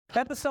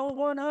Episode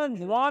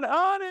 100.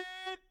 100.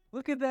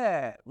 Look at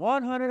that.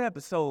 100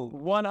 episodes.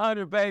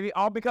 100, baby.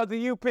 All because of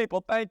you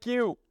people. Thank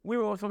you. We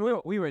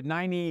were at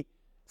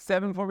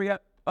 97 before we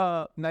got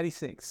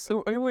 96.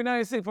 So we were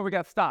 96 before we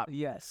got stopped.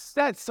 Yes.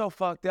 That's so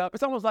fucked up.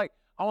 It's almost like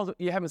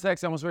you're having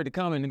sex, you're almost ready to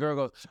come, and the girl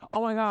goes,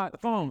 "Oh my God, the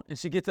phone!" And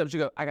she gets up, she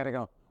goes, "I gotta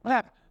go." What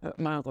happened?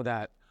 My uncle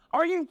died."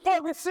 Are you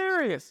fucking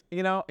serious?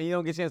 You know, and you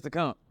don't get a chance to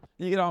come.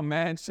 You get all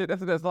mad and shit.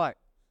 That's what that's like,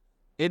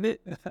 isn't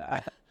it?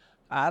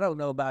 I don't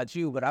know about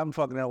you, but I'm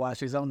fucking her while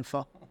she's on the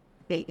phone.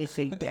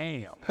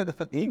 Damn.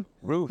 He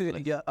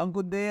ruthless. Your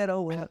uncle dead?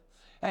 Oh, well.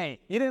 Hey,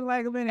 you didn't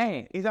like him in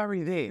hand. He's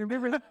already dead.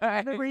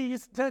 Remember he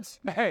used to touch?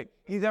 Hey,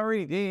 he's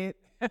already dead.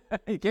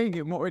 He can't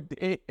get more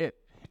dead.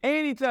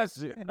 And he touched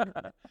you.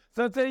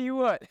 So I'll tell you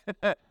what.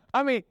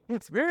 I mean,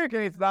 his spirit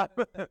can't stop.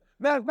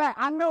 Matter of fact,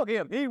 I know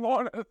him. He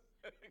wants us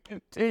to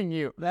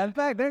continue. Matter of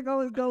fact, there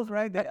goes Ghost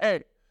right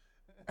there.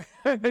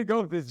 Hey, there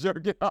goes this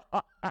jerk.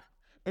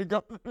 It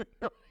goes.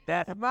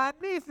 That's my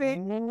niece.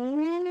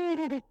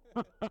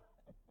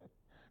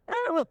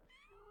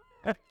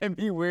 It'd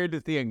be weird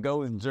to see a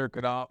ghost jerk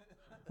it off.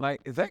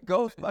 Like, is that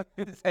ghost?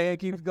 Fucking his hand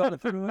keeps going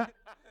through it.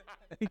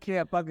 He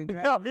can't fucking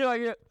grab. I'll be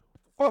like,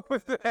 what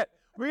was that?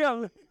 We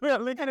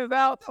got licking his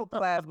out. No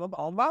plasma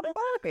on my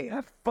body.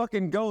 That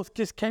fucking ghost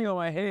just came on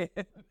my head.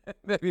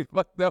 That be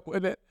fucked up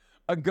with it.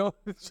 A ghost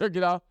jerk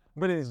it off,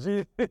 but it's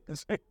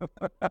Jesus.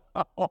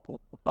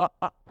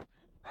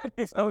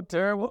 It's so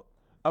terrible.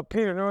 A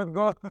Peter North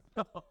ghost.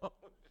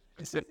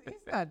 He's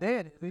not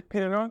dead, is he?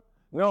 Peter North?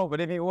 No,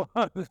 but if he was,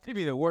 he'd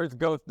be the worst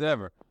ghost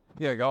ever.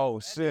 You're like, oh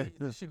shit.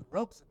 The shoot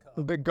ropes are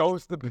coming. The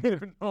ghost of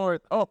Peter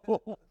North. Oh,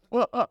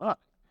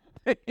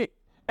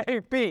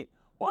 hey Pete,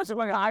 why don't you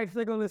like an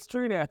icicle in this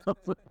tree now?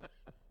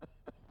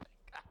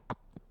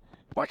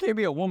 Why can't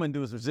be a woman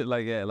do some shit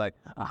like that? Like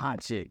a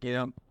hot chick, you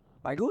know?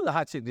 Like who's a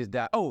hot chick just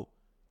died? Oh,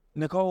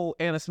 Nicole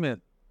Anna Smith.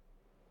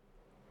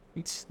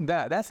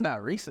 That's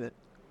not recent.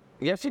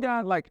 Yeah, she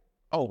died like,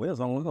 oh, it was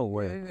on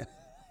nowhere.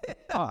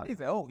 He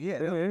said, oh,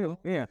 yeah.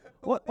 Yeah.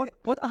 What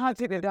a hot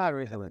chick that died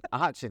recently? A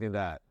hot chick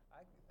that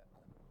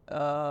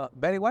died.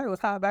 Betty White was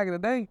hot back in the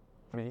day.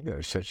 I mean, you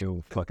gotta shut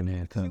your fucking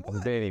ass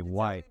up. Betty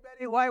White.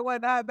 Betty White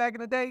wasn't hot back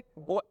in the day.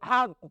 What,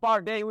 how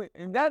far day?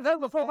 That's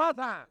before my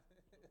time.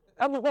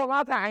 That's before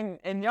my time.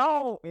 And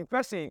y'all,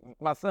 especially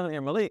my son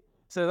and Malik,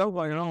 said, "I'm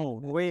like, no,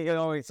 we ain't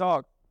gonna always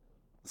talk."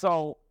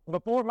 So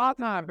before my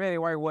time, Betty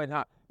White wasn't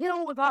hot. You know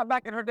what was hot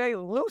back in her day?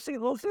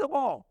 Lucille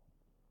Ball.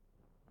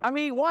 I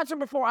mean, watch her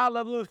before I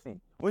Love Lucy.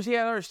 When she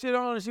had her shit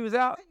on and she was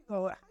out.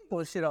 How you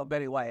gonna shit on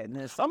Betty White in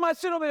this? I'm not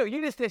shit on Betty.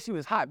 You just said she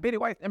was hot. Betty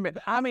White.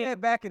 I mean,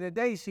 Back in the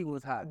day, she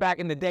was hot. back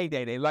in the day,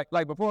 like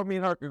before me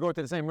and her could go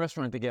to the same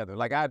restaurant together.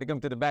 Like I had to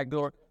come to the back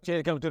door, she had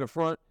to come to the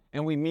front,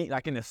 and we meet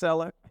like in the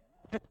cellar.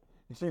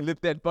 She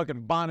lift that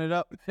fucking bonnet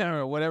up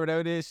or whatever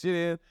that is, shit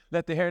is,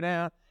 let the hair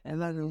down, and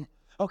like,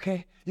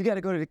 okay, you got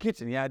to go to the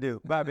kitchen. Yeah, I do.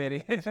 Bye,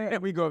 Betty.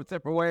 And we go a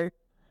separate way,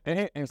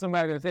 and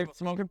somebody that's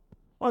smoking.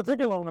 Well, it took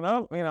you long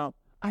enough, you know.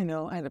 I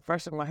know, I had to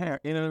freshen my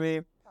hair. You know what I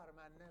mean?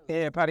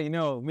 Yeah, powder your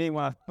nose.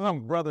 Meanwhile,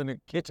 some brother in the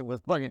kitchen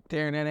was fucking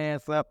tearing that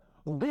ass up.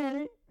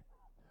 Betty.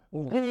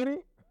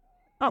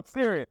 I'm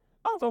serious.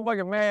 I'm so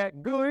fucking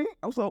mad. Goody.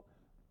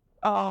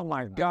 Oh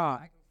my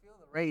God. I can feel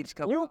the rage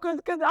coming. Cause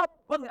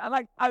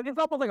it's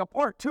almost like a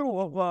part two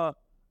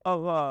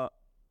of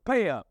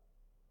Pay Up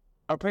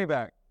or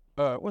Payback.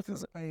 What's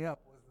this? Pay up.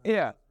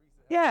 Yeah.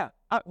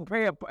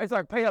 Pay Up. It's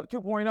like Pay Up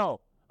 2.0.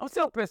 I'm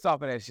still pissed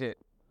off of that shit.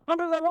 I'm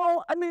just like,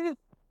 oh, I mean,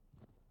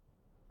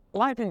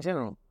 life in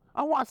general.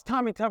 I watched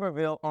Tommy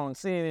Tuberville on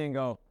CNN and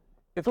go,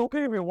 it's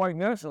okay to be a white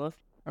nationalist,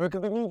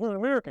 because it means you're an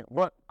American,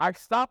 but I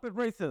stop at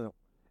racism.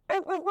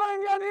 It's the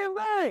same goddamn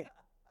thing.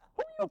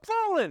 Who are you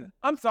fooling?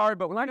 I'm sorry,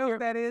 but when I You know hear what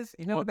that is?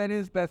 You know what that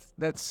is?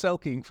 That's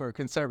soaking for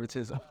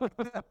conservatism.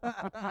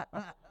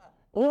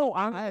 oh,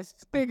 I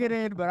stick it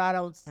in, but I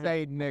don't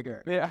say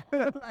nigger. yeah.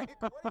 Like,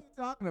 what are you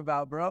talking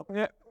about, bro?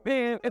 Yeah,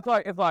 man, it's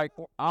like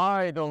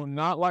I do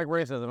not like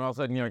racism. All of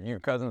a sudden, your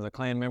cousin's a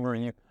Klan member,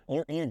 and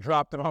you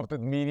dropped him off the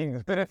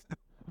meeting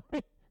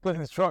because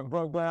his truck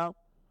broke down.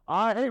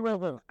 I hate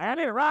racism. I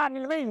need to ride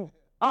in the meeting.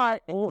 All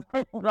right,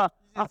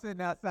 Just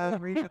sitting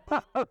outside reading.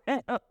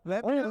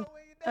 Let me know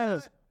when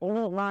you're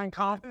done. Mein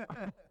Kampf.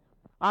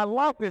 I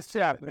love this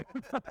chapter.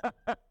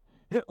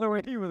 Hitler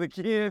when he was a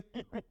kid.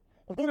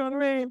 You know what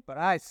I mean? But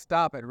I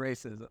stop at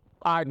racism.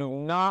 I do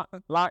not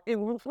like it.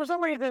 For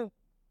some reason,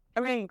 I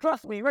mean,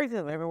 trust me,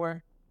 racism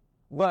everywhere.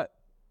 But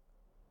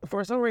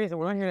for some reason,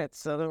 when I hear that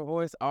Southern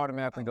voice, I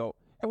automatically go,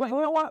 hey, wait,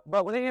 you know what?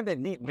 But when they have that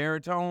neat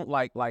baritone,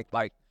 like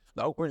the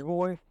Oak Ridge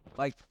boy,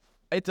 like,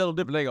 they tell them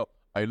different. They go,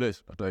 hey,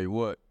 listen, I'll tell you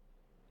what.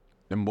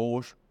 Them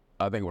boys,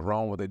 I think it was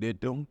wrong what they did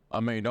to them.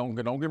 I mean, don't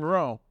get me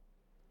wrong.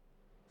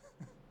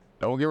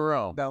 Don't get me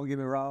wrong. Don't get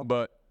me wrong.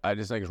 But I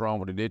just think it's wrong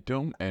what they did to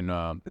him. And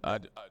I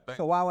think,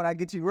 So why would I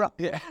get you wrong?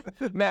 yeah.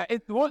 Man,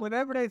 it's the one.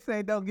 Whenever they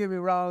say "don't get me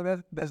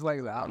wrong," that's like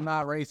I'm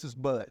not racist,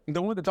 but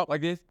The one that talk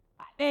like this,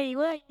 hey,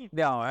 what?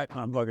 No, that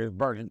motherfucker is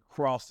burning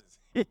crosses.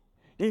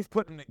 He's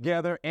putting them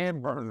together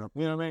and burning them.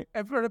 You know what I mean?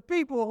 And for the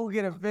people who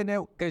get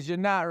offended because you're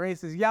not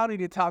racist, y'all need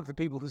to talk to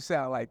people who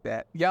sound like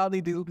that. Y'all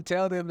need to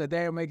tell them that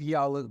they're making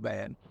y'all look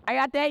bad. I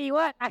gotta tell you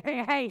what, I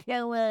hate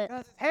you.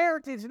 Because it's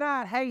heritage,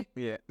 not hate.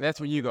 Yeah, that's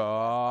when you go,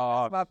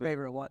 oh. That's my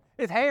favorite one.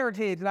 It's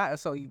heritage, not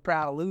so you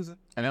proud of losing.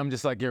 And I'm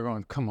just like, you're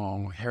going, come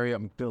on, hurry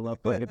up and fill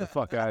up. Get the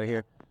fuck out of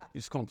here. You're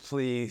just going,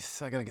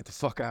 please, I gotta get the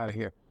fuck out of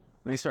here.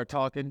 When they start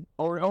talking,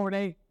 or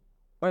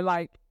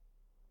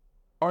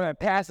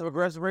that passive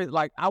aggressive rate.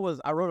 Like I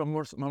rode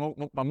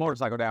my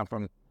motorcycle down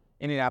from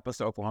Indianapolis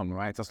to Oklahoma,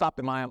 right? So I stopped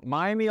in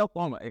Miami,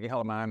 Oklahoma.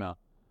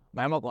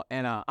 Miami, Oklahoma.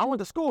 And I went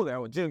to school there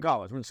with Jim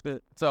College.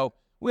 So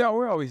we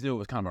always knew it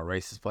was kind of a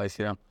racist place,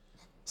 you know.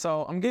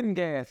 So I'm getting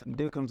gas, and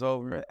dude comes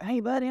over.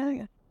 Hey,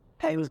 buddy,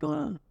 hey, what's going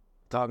on?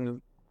 Talking to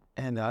him.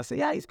 And I said,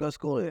 yeah, I used to go to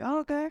school there. Oh,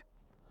 okay.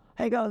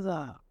 He goes,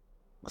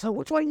 so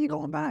which way you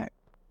going back?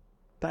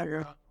 That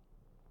girl.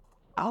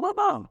 I don't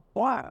know.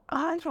 Why?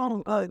 I ain't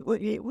trying to,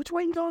 which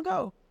way you gonna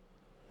go?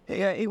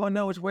 Yeah, he wanna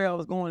know which way I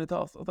was going to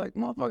Tulsa. I was like,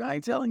 motherfucker, I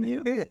ain't telling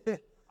you.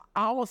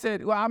 I almost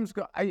said, well, I'm just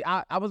gonna,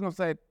 I was gonna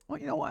say, well,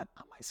 you know what?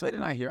 I might say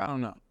tonight here. I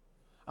don't know.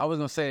 I was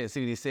gonna say it,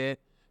 see what he said.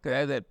 Cause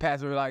as that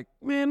pastor was like,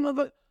 man,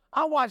 motherfucker,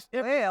 I watched.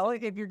 Well,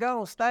 if you're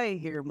gonna stay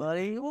here,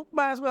 buddy, we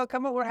might as well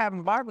come up. We're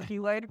having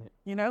barbecue later.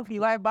 You know, if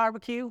you like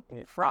barbecue,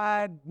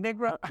 fried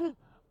Negro.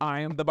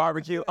 I am the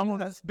barbecue. I'm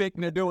gonna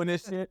speaking of doing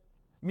this shit.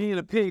 Me and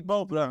the pig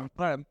both of them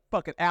put a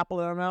fucking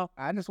apple in their mouth.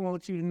 I just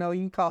want you to know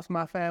you cost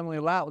my family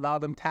a lot with all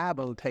them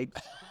Tybo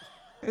tapes.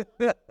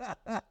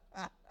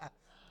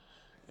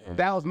 That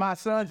was my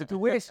son's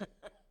tuition.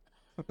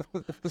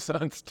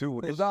 Son's It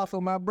tuition. was also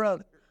my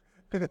brother.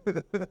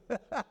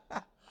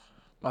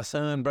 My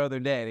son, brother,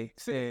 daddy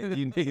said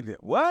you need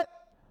it. What?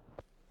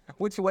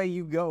 Which way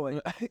you going?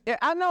 Yeah,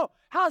 I know.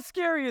 How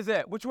scary is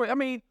that? Which way? I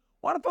mean,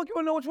 why the fuck you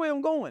wanna know which way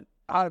I'm going?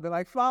 I'd have been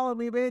like, follow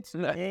me,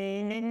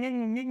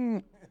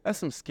 bitch. That's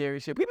some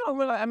scary shit. People don't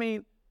realize, I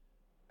mean,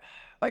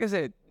 like I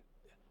said,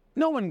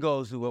 no one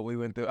goes through what we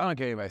went through. I don't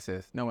care what anybody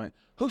says. No one.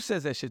 Who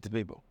says that shit to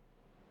people?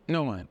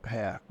 No one.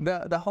 Yeah.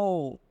 The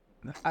whole,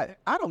 I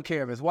don't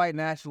care if it's white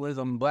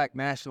nationalism, black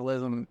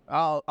nationalism,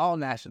 all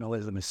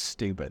nationalism is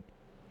stupid.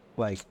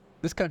 Like,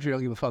 this country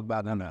don't give a fuck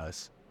about none of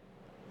us.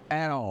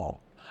 At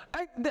all.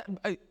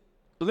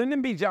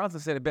 Lyndon B.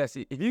 Johnson said it best.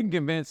 If you can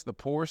convince the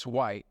poorest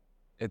white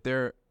that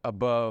they're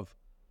above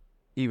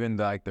even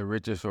like the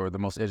richest or the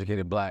most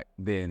educated black,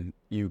 then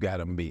you got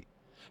them beat.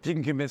 If you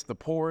can convince the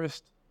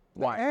poorest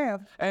white,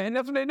 and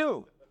that's what they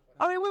do.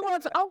 I mean,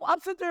 I'll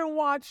sit there and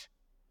watch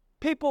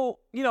people,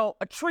 you know,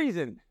 a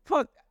treason.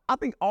 Fuck, I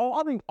think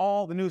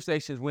all the news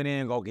stations went in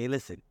and go, okay,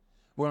 listen,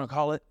 we're gonna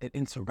call it an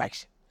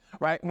insurrection,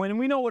 right? When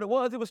we know what it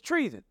was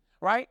treason,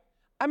 right?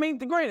 I mean,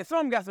 granted, some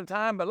of them got some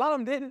time, but a lot of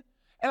them didn't.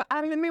 And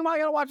I mean, meanwhile,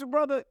 you gotta watch a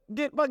brother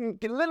get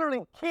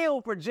literally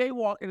killed for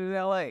jaywalking in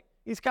L.A.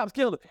 These cops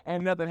killed him,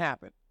 and nothing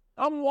happened.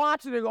 I'm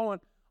watching it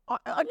going, are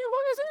you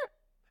fucking serious?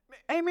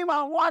 And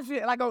meanwhile, I'm watching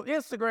it like on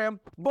Instagram,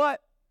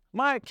 but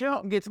my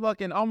account gets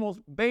fucking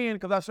almost banned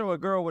because I show a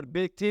girl with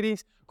big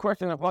titties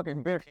crushing a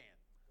fucking beer can.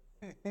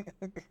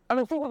 I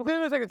mean,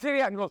 then take a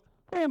titty out and goes,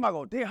 damn, I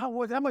go, damn, how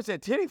much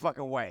that titty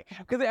fucking weigh?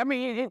 Because, I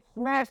mean, it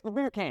smashed the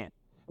beer can.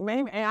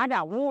 Man, and I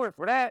got warrant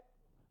for that.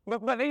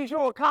 But they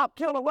show a cop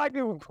kill a white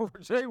dude for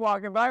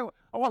jaywalking. But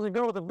I want to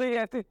go with a big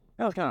ass titty.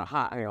 That was kind of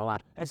hot, I ain't gonna lie.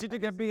 And she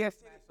took that big ass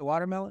titty. The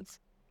watermelons?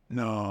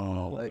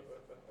 No. Like,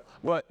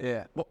 what?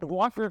 Yeah.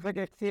 Watch her take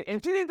that titty.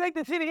 And she didn't take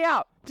the titty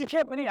out. She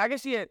kept it in. I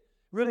guess she had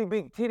really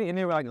big titty and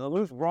they were like a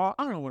loose bra.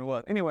 I don't know what it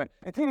was. Anyway,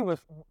 the titty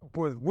was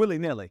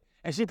willy-nilly.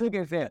 And she took it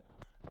and said,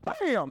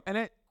 bam. And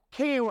it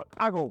came,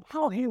 I go,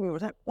 how heavy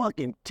was that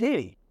fucking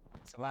titty?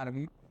 It's a lot of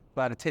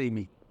titty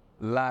meat.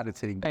 A lot of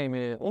titty meat. Hey,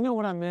 man, you know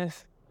what I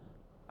miss?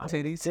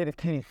 Titties?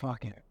 Titty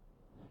fucking.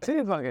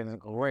 Titty fucking is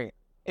great.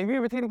 If you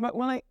ever titty fuck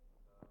Willie,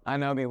 I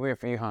know it'd be weird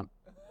for you, huh?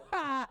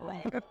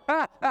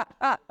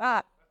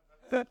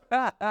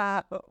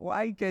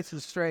 Why you get so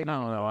straight? I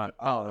don't know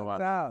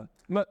why.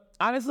 But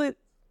honestly,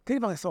 titty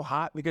fucking is so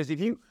hot because if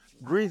you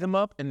grease them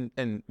up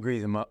and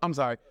grease them up, I'm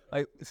sorry,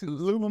 like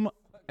lube them up,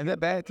 is that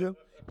bad too?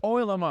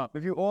 Oil them up.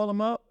 If you oil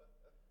them up,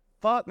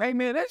 fuck, hey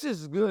man, that's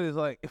just as good as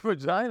like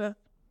vagina.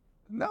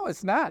 No,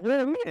 it's not. What do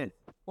you mean?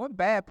 What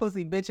bad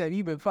pussy bitch have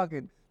you been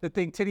fucking to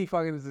think titty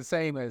fucking is the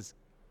same as?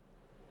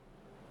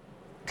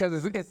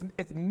 Because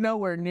it's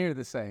nowhere near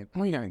the same.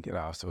 We gotta get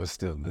off, so it's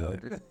still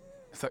good.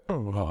 It's like,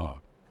 oh.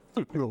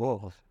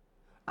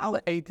 I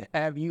would hate to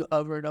have you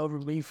hovering over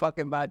me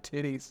fucking my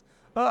titties.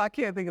 Oh, I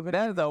can't think of it.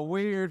 That is a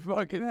weird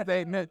fucking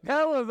statement.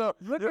 That was a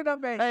Looking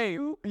up at hey,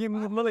 you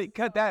really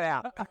cut that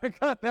out.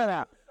 Cut that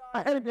out.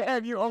 I had to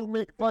have you on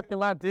me fucking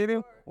my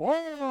titty.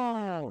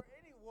 Whoa.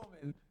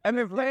 And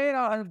then laying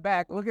on her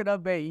back, looking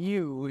up at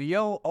you,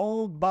 your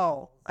old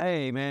ball.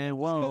 Hey man,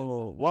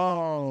 whoa,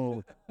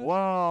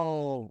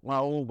 my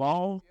old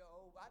ball.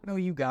 I know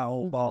you got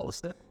old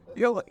balls.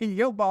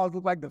 Your balls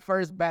look like the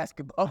first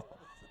basketball.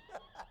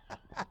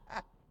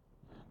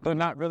 But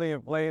not really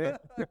inflated.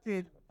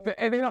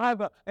 And they don't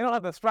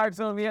have the stripes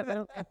on them yet.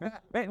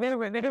 They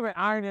haven't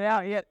ironed it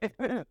out yet.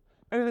 The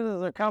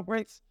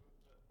circumference.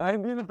 You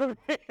know what I mean?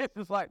 It's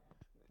just like,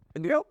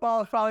 Your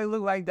balls probably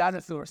look like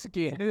dinosaur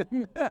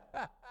skin.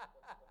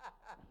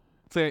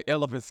 say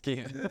elephant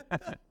skin.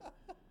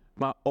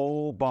 My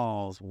old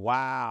balls.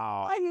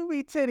 Wow. Why you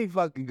be titty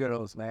fucking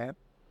girls, man?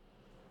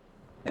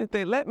 If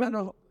they let me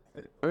know.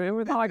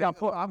 Every time I got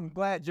put. I'm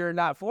glad you're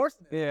not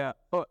forcing it.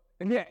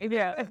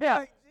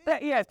 Yeah.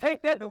 Yeah,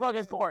 take that to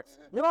fucking court.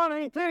 You know what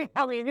I mean?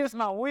 I mean, this is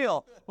my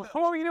wheel. What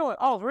were you doing?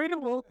 I was reading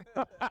a book.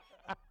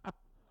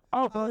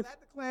 I was at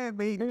the clan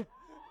meeting,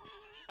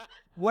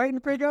 waiting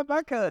to pick up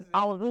my cousin.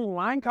 I was reading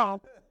Mein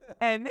Kampf,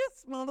 and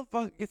this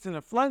motherfucker gets in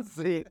the front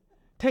seat,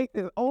 take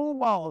his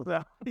old balls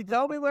out. He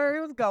told me where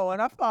he was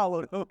going. I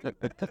followed him.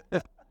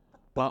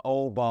 My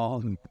old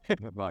balls.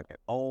 Fucking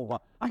old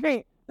balls. I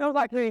can't. You know,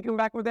 like, can you come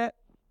back with that?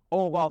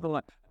 Old balls. I'm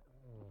like,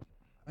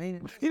 I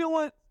mean, you know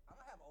what? I'm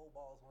gonna have old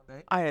balls one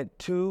day. I had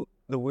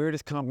the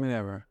weirdest compliment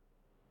ever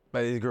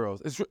by these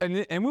girls. And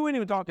we weren't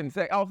even talking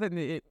sex. All of a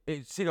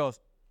sudden, she goes,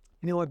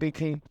 you know what,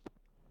 BT?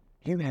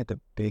 You had the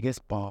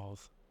biggest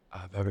balls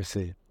I've ever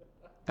seen.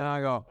 And I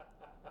go,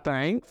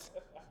 thanks.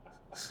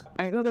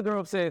 And another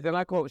girl says, and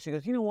I quote, she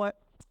goes, you know what,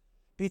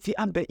 BT,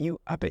 I bet you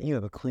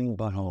have a clean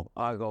butthole.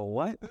 I go,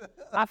 what?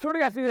 I swear to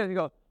God, she said, she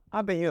goes,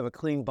 I bet you have a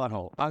clean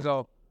butthole. I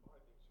go,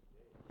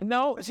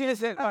 no, she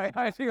just said, all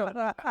right, she goes,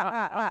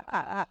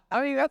 I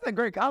mean, that's a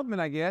great compliment,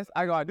 I guess.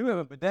 I go, I do have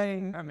a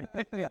bidet. I mean,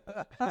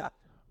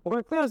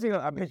 well, she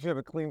goes, I bet you have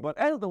a clean butt.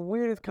 That is the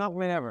weirdest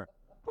compliment ever.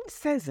 Who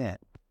says that?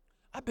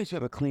 I bet you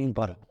have a clean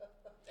butthole.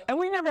 And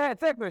we never had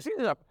sex with her.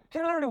 She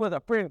literally was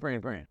a friend.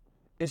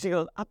 And she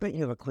goes, I bet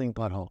you have a clean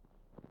butthole.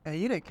 And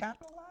you didn't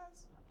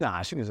capitalize?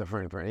 Nah, she was a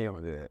friend. You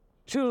don't do that.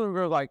 She was a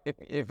girl like,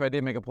 if I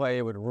did make a play,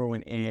 it would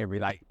ruin every,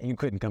 like, you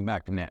couldn't come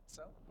back from that.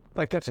 So?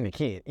 Like touching a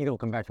kid. You don't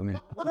come back from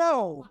that.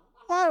 No.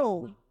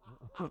 What?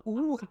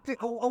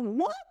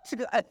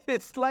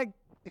 It's like,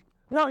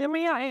 No, I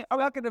mean, I ain't. I'm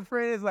not gonna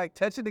friend is like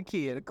touching the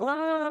kid.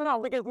 No.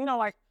 Because, you know,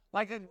 like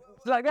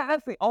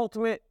that's the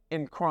ultimate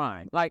in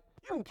crime. Like,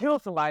 you can kill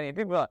somebody and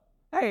people are like,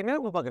 hey, man,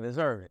 that motherfucker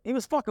deserved it. He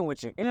was fucking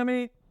with you. You know what I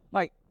mean?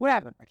 Like, what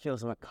happened? I killed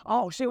somebody.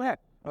 Oh, shit, what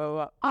happened?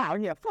 Oh,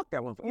 yeah, fuck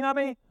that one. You know what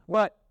I mean?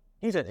 But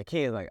he's at the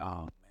kid like,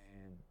 oh,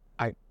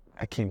 man,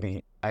 I can't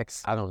be, I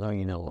don't know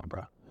you know what,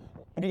 bro.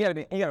 You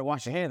gotta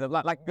wash your hands up.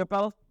 Like good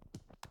fellas,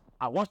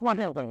 I wash my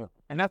hands on you.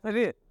 And that's what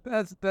it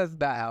is. That's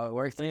not how it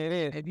works. It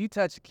is. If you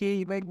touch a kid,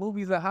 you make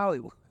movies in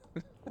Hollywood.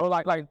 Or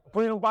like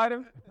freedom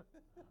fighter.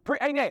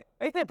 They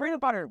say freedom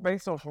fighter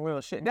based on some real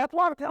shit. That's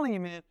why I'm telling you,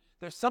 man.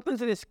 There's something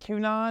to this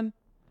QAnon.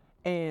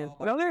 And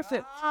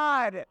listen,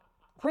 God.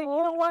 you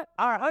know what?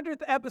 Our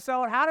 100th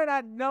episode. How did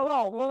I know?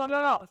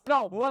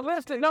 No. Well,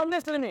 listen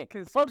to me.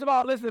 First of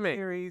all, listen to me.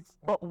 Series.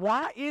 But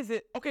why is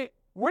it? Okay,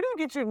 where do you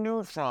get your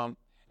news from?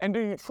 And do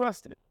you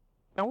trust it?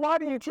 And why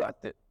do you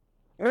trust it?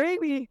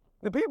 Maybe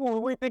the people who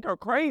we think are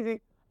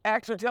crazy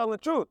actually tell the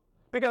truth.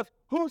 Because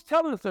who's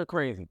telling us they're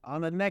crazy?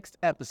 On the next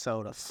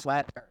episode of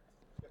Flat Earth.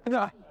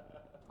 No.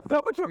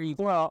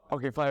 Well,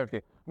 okay, flat earth.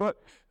 Okay. But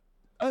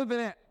other than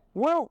that,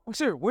 well,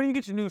 sure, where do you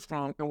get your news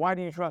from and why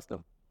do you trust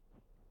them?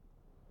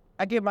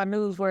 I get my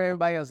news where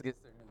everybody else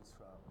gets their news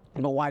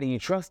from. But why do you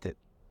trust it?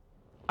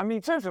 I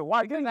mean, seriously,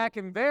 why? Because I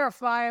can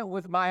verify it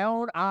with my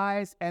own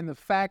eyes and the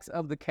facts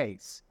of the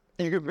case.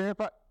 You can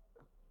verify.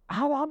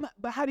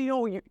 But how do you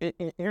know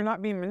you're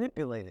not being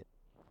manipulated?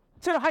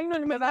 So how you know?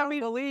 Because I don't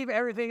believe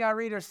everything I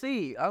read or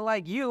see.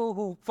 Unlike you,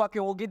 who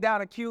fucking will get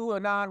down a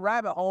QAnon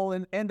rabbit hole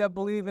and end up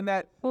believing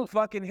that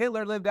fucking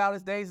Hitler lived out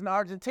his days in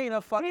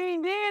Argentina. He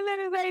did live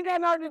his days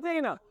in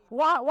Argentina.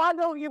 Why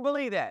don't you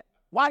believe that?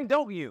 Why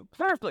don't you?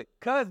 Seriously.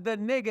 Because the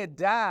nigga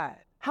died.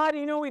 How do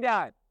you know he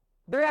died?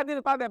 They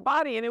identified that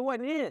body and it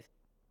wasn't his.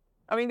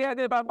 I mean, they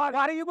identified the body.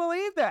 Why do you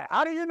believe that?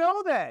 How do you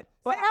know that?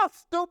 But how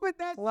stupid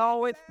that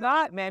No, it's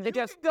not, man. They you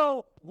just can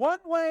go one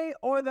way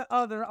or the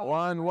other.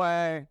 one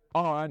way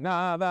or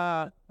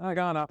another. I'm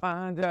gonna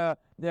find you.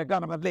 They're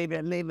gonna leave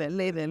it.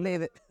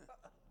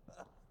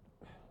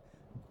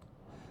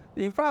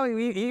 You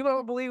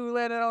don't believe we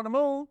landed on the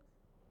moon.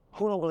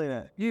 Who don't believe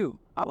that? You.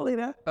 I believe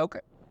that.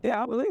 Okay.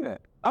 Yeah, I believe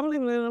that. I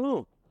believe in the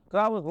moon. Because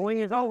I was 1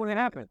 years old when it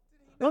happened.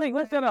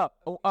 Let's set up.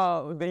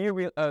 The year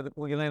when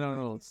you landed on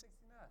the moon.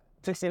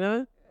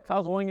 69? So I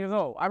was 1 year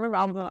old. I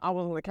remember I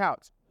was on the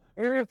couch.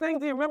 And there are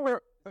things you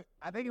remember.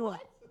 I think it was.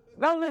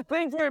 Those are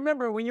things you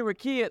remember when you were a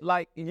kid.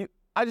 Like,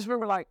 I just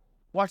remember, like,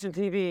 watching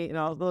TV and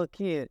I was a little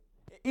kid.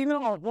 Even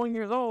though I was 1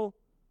 year old,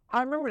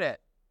 I remember that.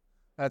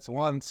 That's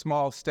one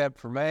small step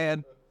for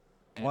man,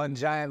 one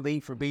giant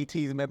leap for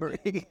BT's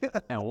memory.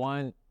 And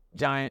one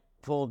giant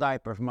full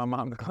diaper for my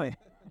mom to clean.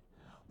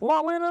 Well,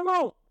 I went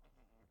alone.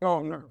 Oh,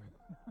 no.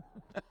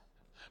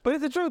 But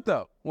it's the truth,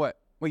 though. What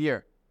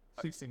year?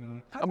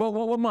 69.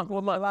 What month?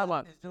 What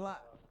month? It's July.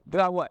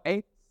 July what? 8th? 7th,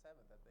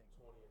 I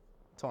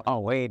think. 20th. Oh,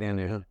 way down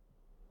there, huh?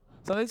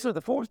 So they said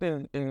the force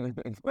in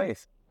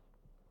space.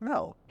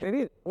 No. It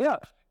is. Yeah.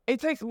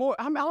 It takes more.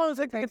 How long does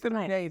it take to get to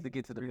 3 days to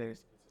get to 3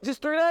 days.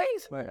 Just 3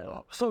 days?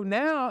 Well, So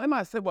now, it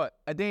might say, what,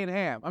 a day and a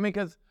half? I mean,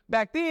 because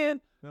back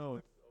then,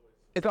 no.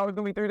 it's always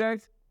going to be 3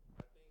 days?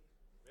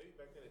 Maybe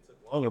back then it took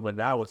longer, but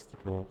now it's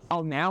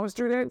Oh, now it's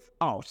 3 days?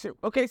 Oh, shit.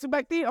 Okay, so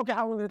back then, okay,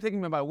 how long did it take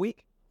him? About a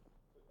week?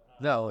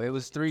 No, it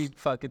was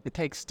it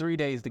takes 3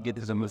 days to get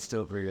to them. It's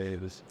still 3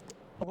 days.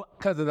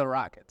 Because of the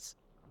rockets.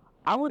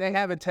 They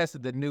haven't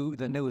tested the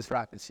newest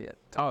rockets yet.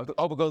 Oh,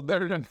 it goes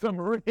better than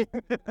submarine.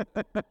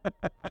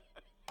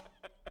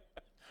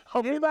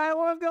 Anybody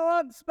want to go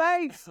up in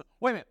space?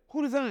 Wait a minute,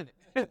 who designed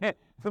it?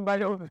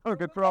 Somebody on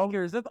control.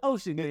 Here's the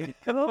ocean.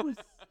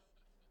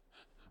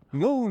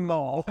 Moon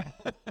Mall.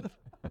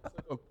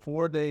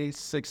 4 days,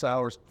 6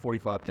 hours,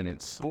 45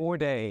 minutes. 4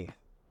 days.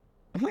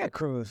 You got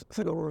cruise. It's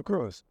like a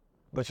cruise.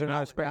 But you're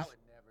not in space. I would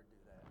never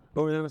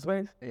do Over there in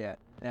space? that. Yeah,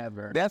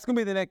 never. That's gonna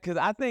be the next. Because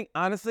I think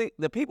honestly,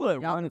 the people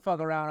that Y'all run, can fuck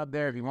around up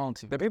there if you want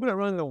to. the people that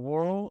run the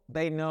world,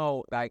 they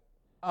know like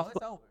Oh,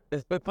 it's over.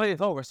 the play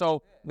is over.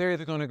 So they're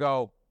either gonna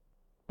go.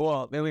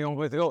 Well, then we're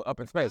gonna go up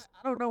in space.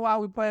 I don't know why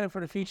we planning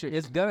for the future.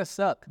 It's gonna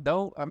suck.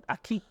 I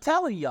keep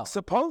telling y'all.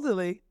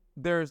 Supposedly,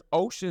 there's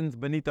oceans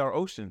beneath our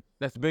ocean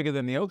that's bigger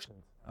than the ocean.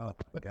 Oh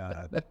my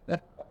God.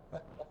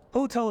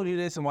 Who told you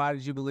this and why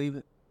did you believe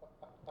it?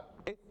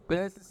 But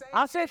it's the same.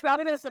 I said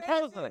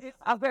supposedly.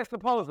 I said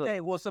supposedly.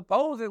 Okay, well,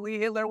 supposedly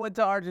Hitler went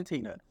to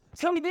Argentina.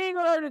 Somebody did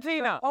go to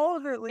Argentina.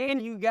 Supposedly,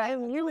 And you got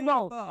you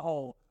know.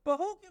 butthole. But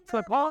who can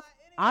Suppose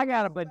I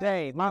got a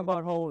bidet. My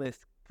butthole is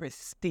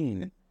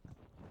pristine.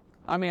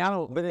 I mean, I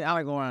don't, but I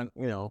like go around,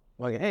 you know,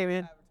 like, hey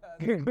man,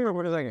 come here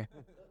for a second.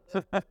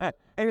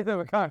 Anything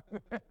with car.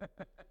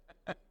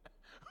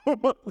 Who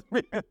You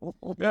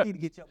need to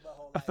get your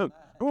butthole like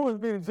was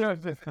being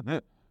judged?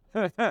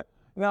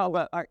 No,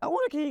 but I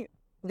want to keep.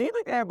 Do you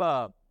think they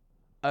have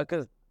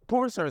because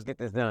porn stars get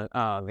this done,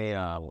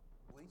 the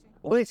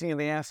bleaching in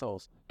the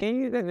assholes. Can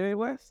you do that in the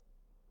Midwest?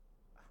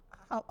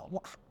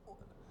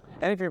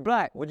 And if you're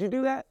black, would you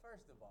do that?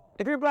 First of all,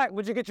 If you're black,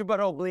 would you get your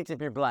butthole bleached if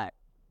you're black?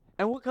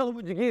 And what color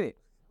would you get it?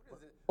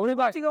 What if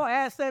like, you gonna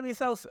ask me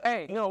so?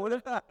 hey, you know, what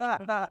if what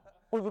if the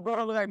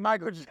butthole look like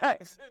Michael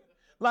Jackson?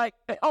 Like,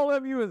 all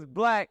of you is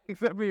black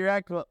except for your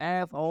actual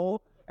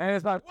asshole. And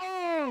it's like,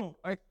 whoa!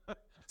 Like,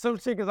 some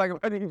chick is like,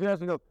 I think you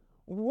and go,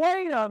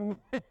 wait a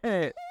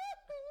minute.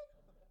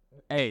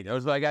 Hey,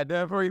 that's what I got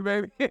done for you,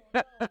 baby.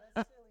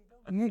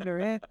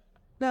 Ignorant?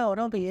 No,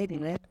 don't be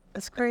ignorant.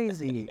 That's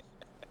crazy.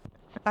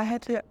 I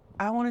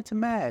wanted to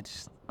match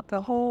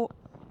the whole.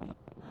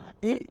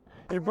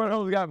 Your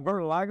butthole's got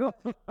vertigo.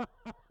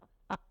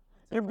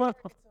 Your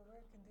butthole's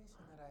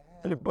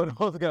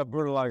got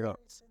vertigo.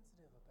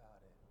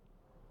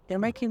 You're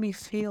making me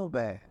feel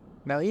bad.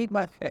 Now eat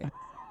my face.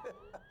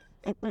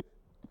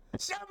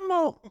 Some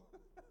more.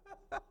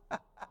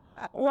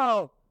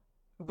 Whoa.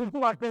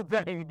 Michael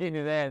Jackson getting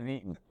his ass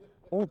eaten.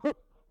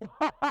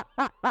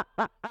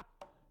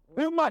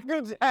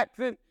 Michael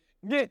Jackson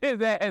get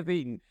his ass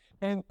eaten.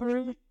 And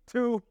 3,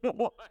 2,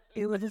 1.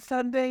 It was a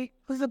Sunday. It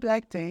was a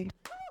black day.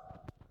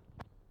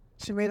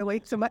 She made her way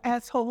to my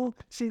asshole.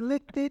 She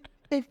licked it.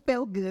 It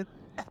felt good.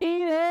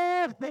 Eat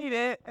it, eat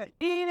it,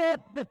 eat it.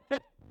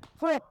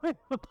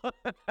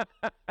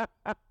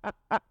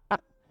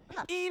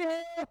 Eat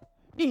it,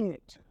 eat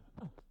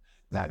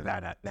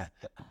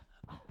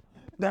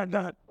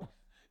it.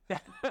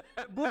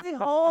 Booty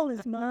hole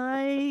is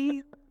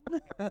mine.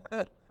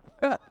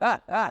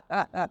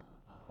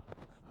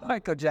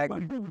 Michael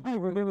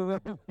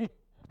Jackson.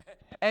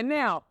 And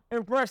now,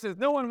 impressions.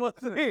 No one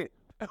wants to hear.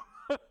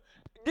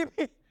 Give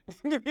me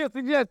a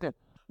suggestion.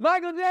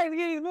 Michael Jackson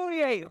getting his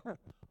booty ate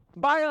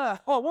by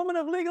a woman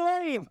of legal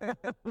age.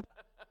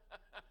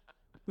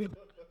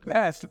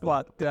 That's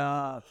fucked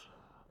up.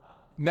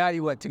 Now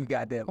you want too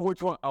goddamn.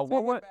 Which one? A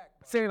woman?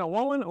 Saying a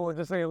woman or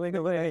just saying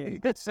legal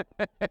age?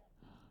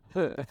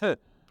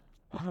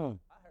 Michael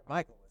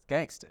was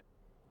gangster.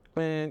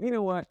 Man, you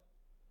know what?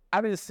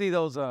 I didn't see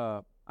those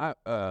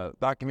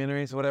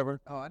documentaries or whatever.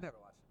 Oh, I never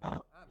watched it. I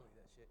don't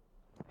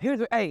believe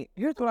that shit.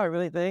 Here's what I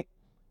really think.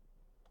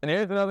 And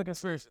here's another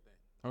conspiracy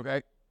thing.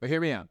 Okay? But hear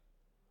me out.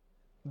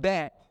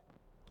 That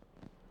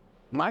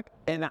Mike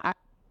and I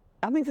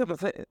think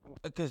that's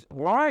because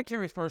Mariah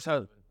Carey's first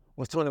husband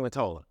was Tony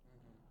Mottola.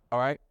 All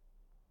right?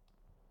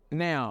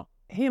 Now,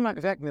 he and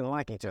Michael Jackson didn't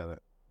like each other.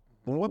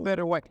 What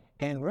better way?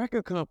 And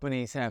record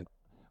companies and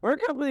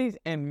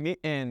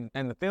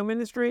the film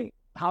industry,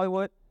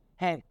 Hollywood,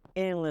 had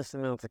endless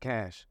amounts of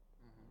cash.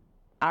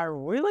 I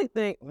really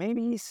think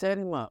maybe he set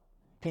him up.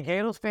 He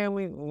gave those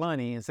family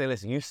money and said,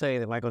 listen, you say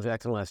that Michael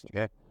Jackson loves you,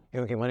 okay?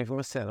 He'll get money from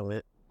a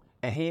settlement.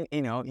 And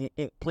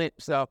he plant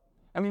stuff.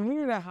 I mean, when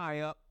you're that high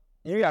up,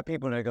 you got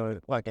people that go,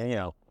 like, you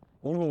know,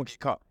 we won't get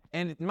caught.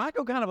 And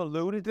Michael kind of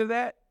alluded to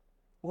that.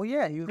 Well,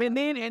 yeah, he was And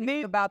then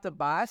about to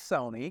buy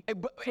Sony.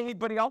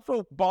 but he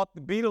also bought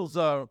the Beatles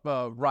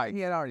right.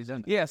 He had already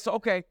done that. Yeah, so,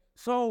 okay.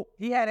 So,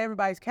 He had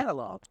everybody's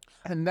catalog.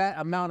 And that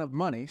amount of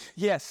money,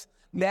 yes.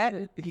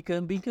 that he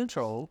couldn't be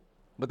controlled.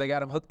 But they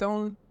got him hooked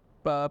on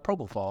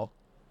propofol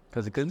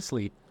because he couldn't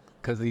sleep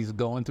because he's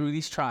going through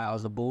these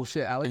trials of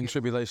bullshit And allegations.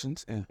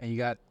 tribulations. Yeah. And you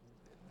got,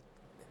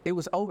 it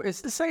was over.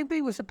 It's the same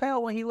thing with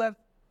Chappelle when he left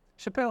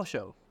Chappelle's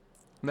show.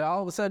 Now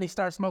all of a sudden he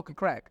starts smoking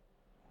crack.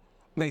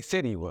 They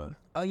said he was.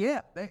 Oh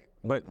yeah,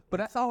 But but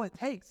that's all it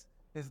takes.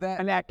 Is that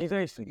an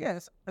accusation.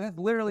 yes? That's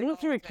literally.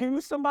 Once you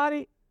accuse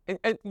somebody,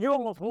 and you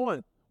almost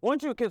won.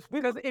 Once you accuse,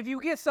 Because if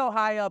you get so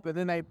high up and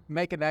then they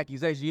make an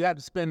accusation, you have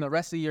to spend the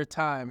rest of your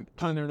time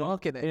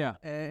looking at it. Yeah.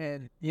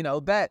 And you know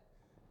that,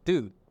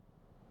 dude.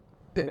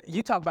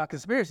 You talk about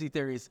conspiracy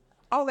theories.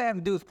 All they have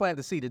to do is plant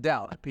the seed of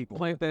doubt in people.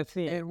 plant that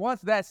seed. And once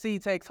that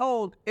seed takes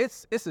hold,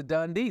 it's a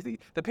done deal.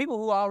 The people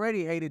who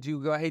already hated you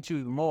gonna hate you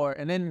even more,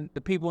 and then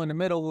the people in the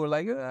middle who are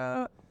like,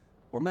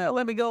 well, man,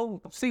 let me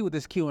go see what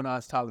this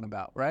QAnon's talking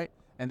about, right?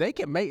 And they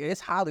can make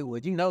it's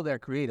Hollywood. You know they're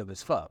creative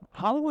as fuck.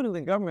 Hollywood and the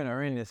government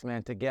are in this,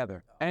 man,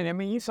 together. And I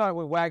mean, you saw it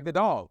with Wag the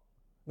Dog.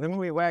 The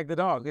movie Wag the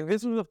Dog. And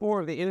this was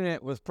before the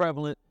internet was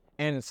prevalent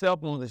and cell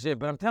phones and shit.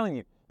 But I'm telling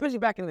you, especially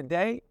back in the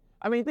day,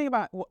 I mean, think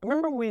about,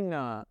 remember when,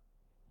 I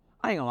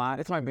ain't gonna lie,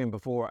 this might have been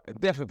before,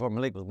 definitely before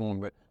Malik was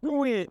born, but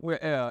remember we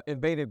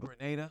invaded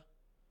Grenada?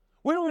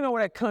 We don't even know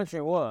where that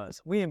country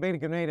was. We invaded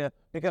Grenada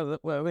because,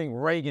 well, I think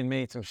Reagan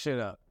made some shit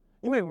up.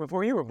 You made it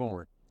before you were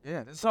born.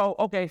 Yeah. So,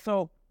 okay,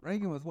 so,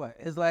 Reagan was what?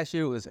 His last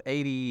year was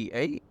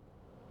 88.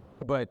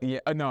 but yeah,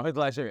 no, his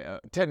last year,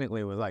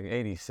 technically it was like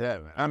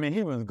 87. I mean,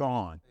 he was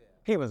gone.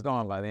 He was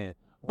gone by then.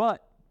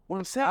 But what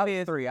I'm saying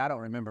is, 3. I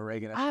don't remember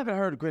Reagan. I haven't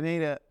heard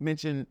Grenada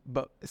mentioned,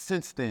 but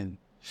since then.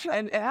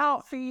 And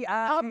how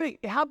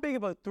big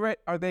of a threat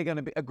are they going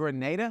to be? A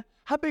Grenada?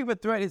 How big of a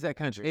threat is that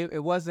country?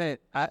 It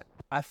wasn't.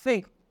 I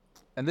think,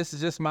 and this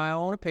is just my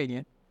own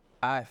opinion.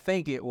 I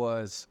think it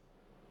was.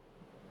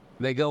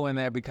 They go in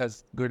there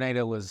because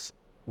Grenada was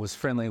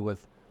friendly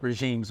with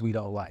regimes we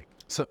don't like.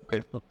 So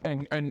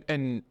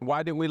and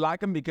why didn't we like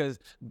them? Because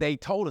they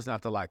told us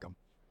not to like them.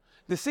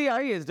 The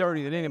CIA is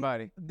dirtier than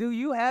anybody. Do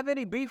you have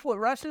any beef with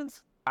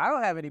Russians? I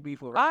don't have any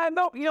beef with. I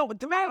know, you know, but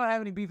I don't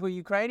have any beef with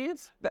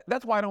Ukrainians.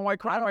 that's why I don't like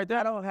crime right there.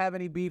 I don't have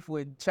any beef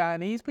with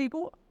Chinese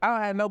people. I don't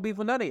have no beef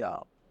with none of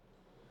y'all.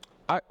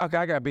 I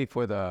got beef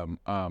with those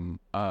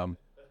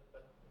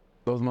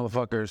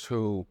motherfuckers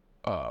who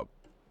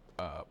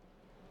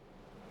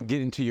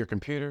get into your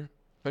computer.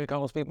 What do you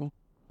call those people?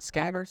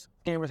 Scammers.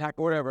 Scammers,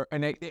 hacker, whatever.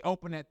 And they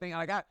open that thing.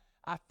 Like I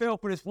fell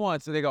for this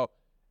once. So they go,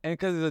 and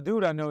because there's a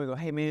dude I know, he go,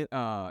 hey man,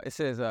 it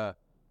says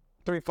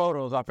 3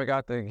 photos I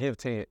forgot to give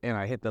to you, and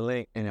I hit the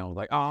link, and I was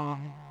like, oh,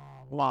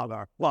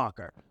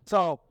 motherfucker.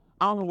 So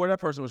I don't know where that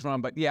person was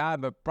from, but yeah, I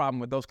have a problem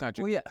with those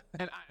countries. Well,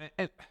 yeah.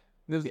 And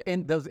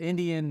Those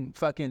Indian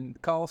fucking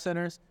call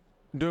centers.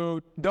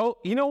 dude,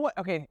 you know what?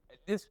 Okay,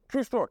 it's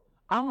true story.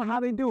 I don't know how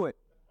they do it,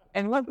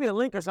 and it must be a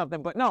link or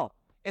something, but no,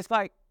 it's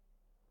like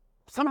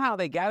somehow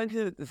they got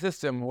into the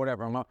system or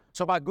whatever.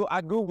 So if I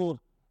Googled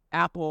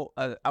Apple,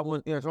 I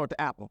went to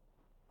Apple.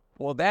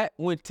 Well, that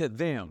went to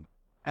them,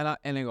 and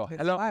they go,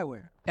 hello,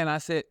 Spyware. and I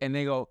said, and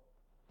they go,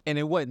 and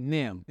it wasn't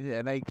them.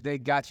 Yeah, they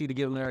got you to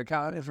give them their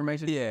account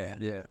information.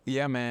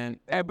 Yeah, man.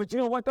 But you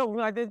know what though? When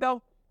I did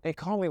though, they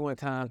called me one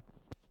time,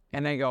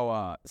 and they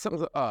go,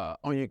 something's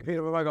on your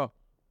computer. I go,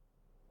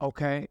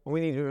 okay,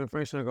 we need your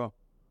information. I go,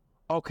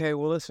 okay,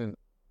 well listen,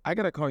 I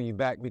gotta call you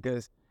back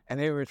because, and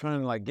they were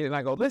trying to like get it. And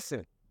I go,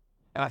 listen,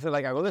 and I said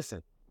I go,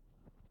 listen,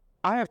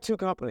 I have 2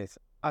 companies.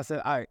 I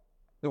said,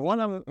 the one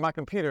on my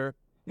computer.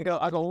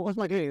 I go, what's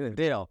my computer?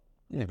 Dell.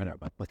 You never know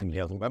about what them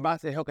Dells. But I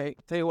said, okay,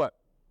 tell you what,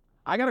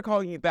 I gotta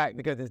call you back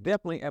because it's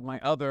definitely at my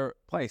other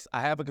place.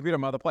 I have a computer at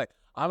my other place.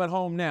 I'm at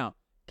home now.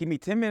 Give me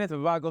 10 minutes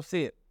if I go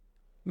see it.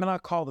 Man, I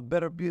called the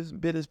Better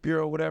Business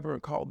Bureau or whatever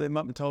and called them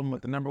up and told them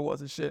what the number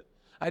was and shit.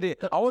 I did.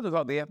 I wasn't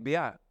called the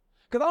FBI.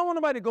 Because I don't want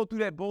nobody to go through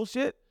that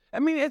bullshit. I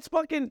mean, it's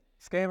fucking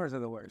Scammers are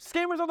the worst.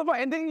 scammers on the phone.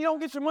 And then you don't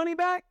get your money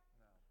back?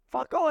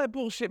 Fuck all that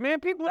bullshit, man.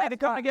 People had to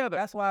come together.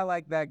 That's why I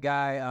like that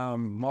guy,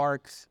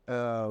 Mark's.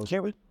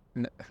 Jerry?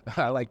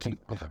 I like him,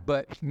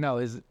 but no,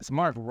 it's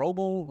Mark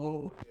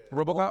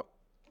RoboCop.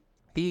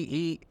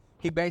 He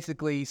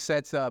basically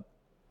sets up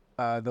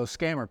those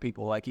scammer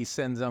people. Like he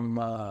sends them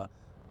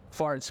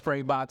fart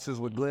spray boxes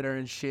with glitter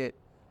and shit,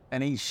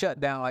 and he shut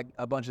down like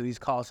a bunch of these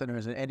call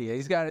centers in India.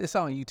 It's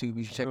on YouTube.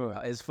 You should check it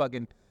out. It's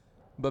fucking.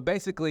 But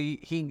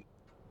basically,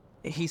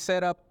 he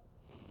set up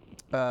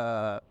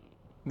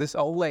this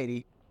old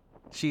lady.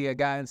 She had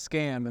gotten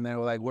scammed, and they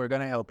were like, "We're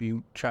gonna help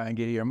you try and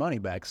get your money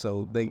back."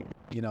 So they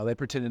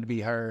pretended to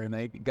be her, and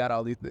they got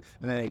all these,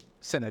 and they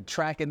sent a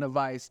tracking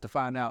device to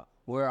find out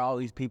where all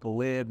these people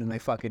lived, and they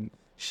fucking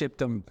shipped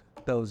them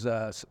those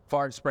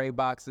fart spray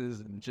boxes,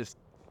 and just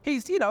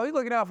he's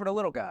looking out for the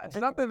little guys.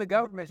 Something the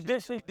government.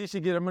 Did she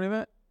get her money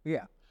back?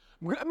 Yeah,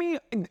 I mean,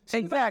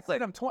 exactly.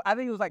 I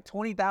think it was like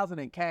 $20,000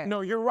 in cash.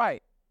 No, you're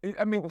right.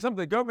 I mean, something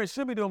the government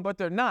should be doing, but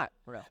they're not.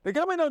 Right. The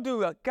government don't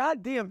do a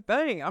goddamn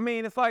thing. I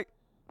mean, it's like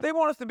they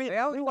want us to be. They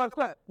want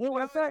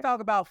to talk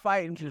about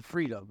fighting for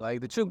freedom. Like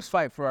the troops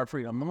fight for our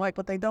freedom. I'm like,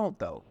 but they don't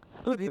though.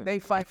 They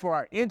fight for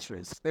our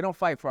interests. They don't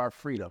fight for our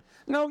freedom.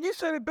 No, you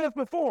said it best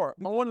before.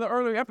 On one of the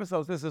earlier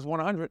episodes, this is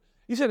 100.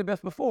 You said it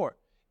best before.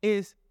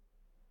 It's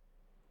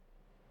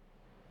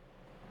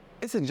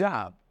a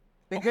job.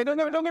 Okay, don't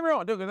get me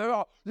wrong.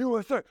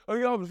 USA,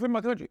 you always free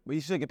my country. But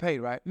you should get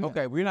paid, right? Yeah.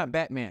 Okay, well, you're not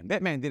Batman.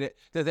 Batman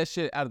does that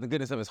shit out of the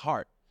goodness of his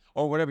heart.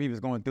 or whatever he was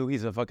going through.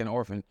 He's a fucking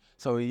orphan,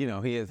 so you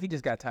know he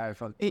just got tired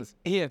from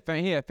he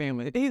had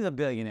family. He's a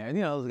billionaire.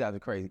 You know those guys are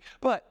crazy,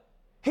 but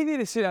he did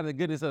his shit out of the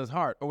goodness of his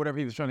heart, or whatever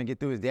he was trying to get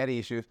through his daddy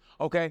issues.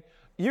 Okay,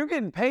 you're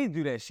getting paid to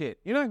do that shit.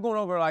 You're not going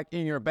over like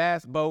in your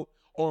bass boat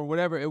or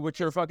whatever with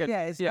your fucking.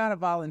 Yeah, it's not a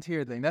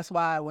volunteer thing. That's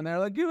why when they're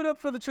like, give it up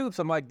for the troops,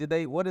 I'm like,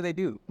 what did they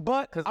do?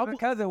 But Because my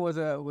cousin was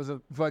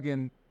a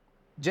fucking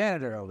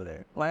janitor over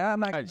there. Like, I'm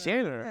not a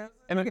janitor.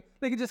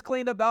 Nigga just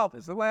cleaned up the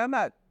office. I'm like, I'm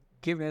not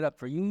giving it up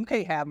for you. You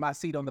can't have my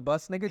seat on the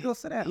bus, nigga. Go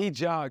sit down. He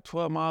jogged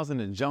 12 miles in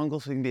the jungle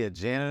so he can be a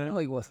janitor.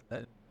 Like, what's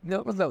that?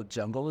 There was no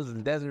jungle. It was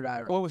in desert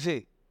Iraq. What was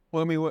he?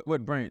 Well, I mean,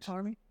 what branch?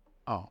 Army?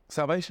 Oh,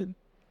 Salvation?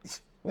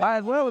 Might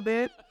as well have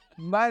been.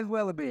 Might as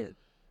well have been.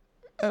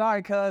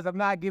 Sorry, cuz I'm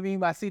not giving you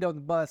my seat on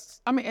the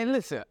bus. I mean, and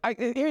listen,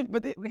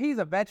 He's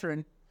a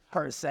veteran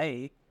per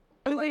se.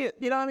 you know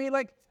what I mean?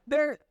 Like,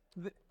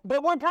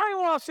 but when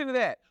brainwashed into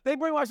that, they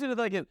brainwashed into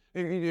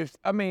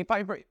like,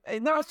 fight for,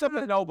 not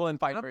something noble and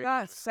fight for I'm it.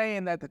 not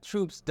saying that the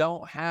troops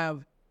don't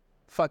have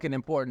fucking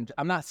important.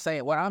 I'm not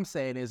saying, what I'm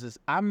saying is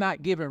I'm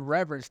not giving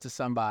reverence to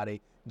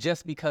somebody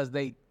just because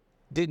they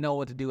didn't know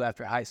what to do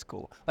after high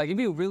school. Like, if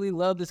you really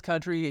love this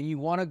country and you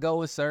want to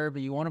go and serve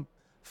and you want to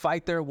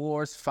fight their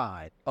wars,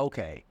 fine.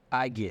 Okay,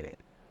 I get it.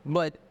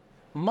 But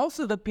most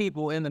of the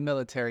people in the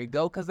military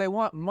go because they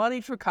want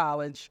money for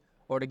college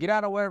or to get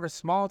out of whatever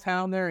small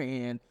town they're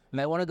in, and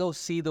they want to go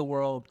see the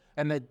world.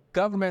 And the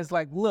government's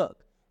like,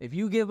 look, if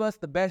you give us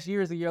the best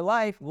years of your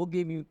life, we'll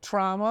give you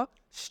trauma,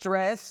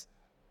 stress,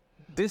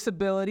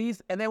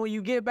 disabilities, and then when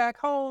you get back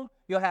home,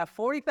 you'll have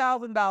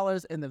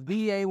 $40,000 and the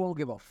VA won't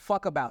give a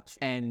fuck about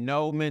you. And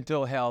no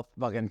mental health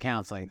fucking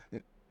counseling.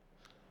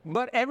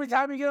 But every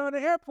time you get on the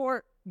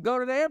airport, go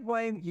to the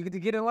airplane, you get to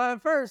get in line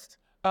first.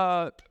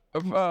 Boarding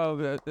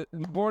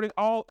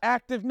all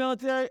active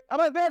military. I'm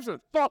a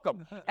veteran. Fuck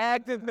them.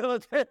 Active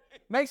military.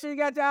 Make sure you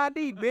got your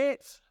ID,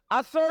 bitch.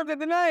 I served at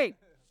the Navy.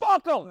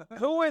 Fuck them.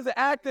 Who is the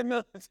active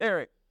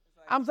military?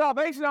 I'm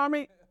Salvation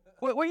Army.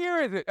 What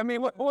year is it? I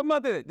mean, what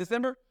month is it?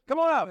 December? Come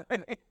on out.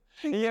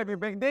 You have your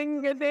big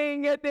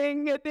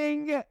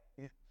ding-a-ding-a-ding-a-ding-a.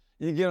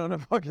 You get on the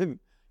fucking,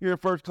 you're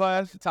first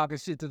class. Talking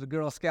shit to the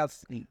Girl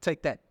Scouts.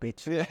 Take that,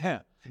 bitch. Yeah.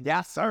 Yeah,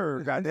 I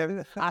served.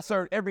 Goddamn. I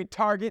served every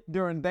target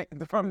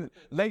from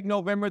late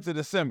November to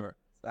December.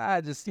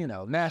 I just,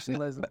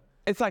 nationalism.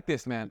 It's like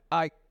this, man.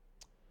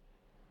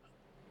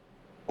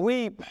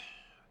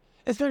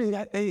 It's very,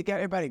 they got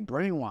everybody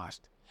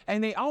brainwashed.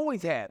 And they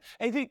always have.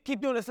 And they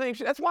keep doing the same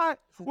shit. That's why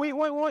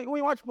when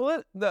we watch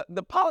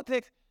the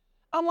politics,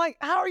 I'm like,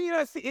 how are you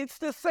not see? It's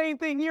the same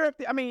thing year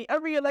after. I mean,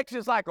 every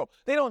election cycle,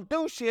 they don't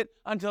do shit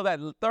until that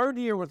third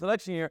year was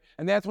election year,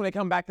 and that's when they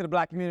come back to the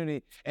black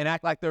community and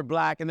act like they're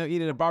black and they'll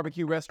eat at a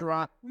barbecue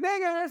restaurant.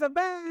 Nigga, there's a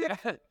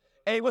bag.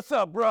 Hey, what's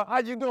up, bro? How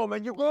you doing,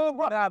 man? You good,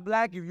 bro? Not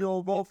black if you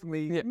don't vote for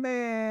me. Yeah.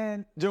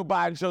 Man. Joe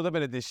Biden shows up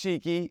at a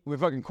dashiki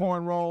with fucking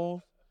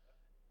cornrows.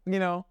 You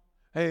know?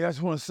 Hey, I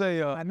just want to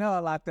say, I know I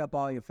locked up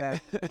all your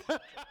family.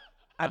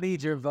 I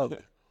need your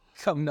vote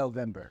come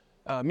November.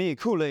 Me and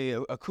Kool-Aid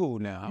are cool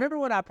now. Remember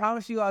when I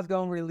promised you I was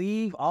going to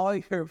relieve all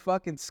your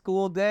fucking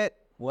school debt?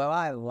 Well,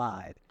 I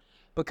lied.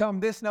 But come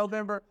this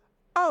November,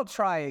 I'll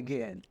try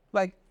again.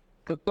 Like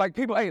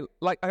people, hey,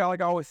 like I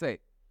always say,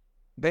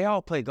 they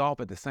all play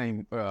golf at the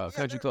same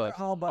country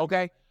club.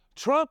 Okay?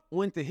 Trump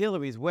went to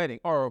Hillary's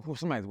wedding, or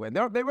somebody's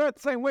wedding. They were at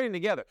the same wedding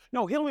together.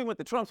 No, Hillary went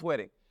to Trump's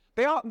wedding.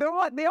 They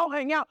all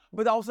hang out,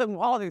 but all of a sudden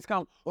politics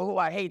come. Oh,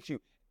 I hate you.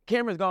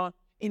 Cameron's gone.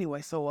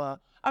 Anyway, so all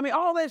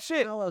that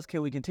shit. How else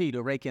can we continue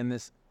to rake in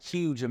this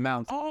huge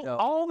amount?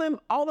 All them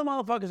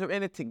motherfuckers are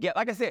in it together.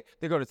 Like I said,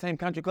 they go to the same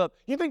country club.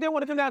 You think they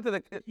want to come down to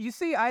the? You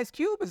see, Ice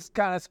Cube is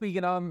kind of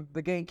speaking on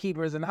the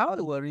gatekeepers in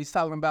Hollywood. He's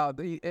talking about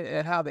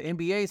how the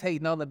NBA's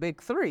hating on the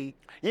big three.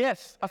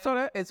 Yes, I saw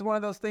that. It's one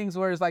of those things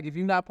where it's like if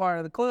you're not part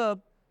of the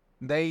club,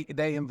 they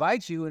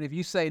invite you, and if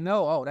you say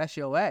no, oh, that's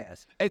your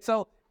ass. And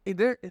so. I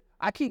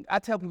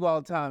tell people all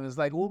the time, it's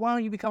like, well, why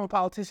don't you become a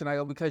politician? I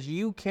go, because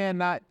you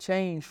cannot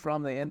change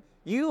from the end.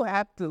 You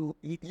have to,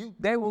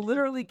 they will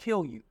literally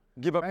kill you.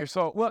 Give up your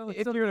soul. Well,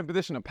 if you're in a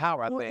position of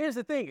power, I think. Here's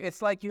the thing. It's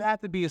like you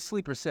have to be a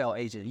sleeper cell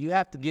agent. You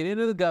have to get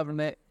into the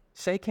government,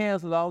 shake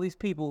hands with all these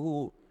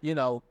people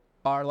who,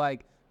 are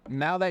like,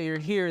 now that you're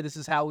here, this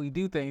is how we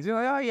do things.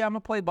 You're like, oh, yeah, I'm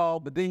going to play ball.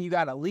 But then you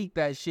got to leak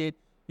that shit.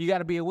 You got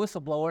to be a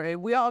whistleblower.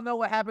 And we all know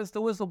what happens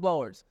to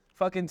whistleblowers.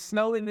 Fucking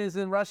Snowden is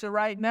in Russia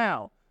right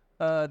now.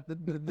 The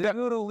dude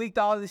who leaked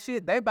all this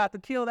shit, they about to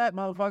kill that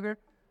motherfucker.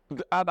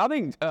 I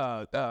think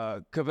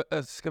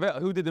Cavell,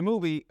 who did the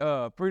movie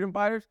Freedom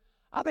Fighters,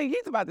 I think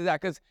he's about to die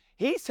because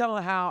he's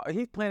telling how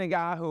he's playing a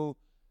guy who,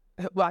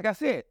 like I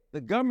said,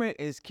 the government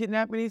is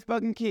kidnapping these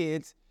fucking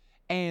kids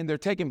and they're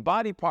taking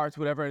body parts,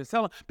 whatever, and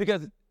selling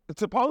because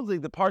supposedly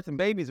the parts and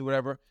babies or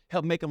whatever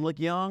help make them look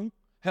young,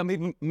 help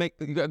even make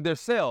their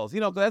cells.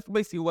 Cause that's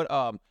basically what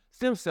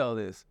stem cell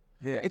is.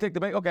 Yeah, you take the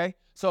baby. Okay,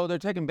 so they're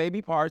taking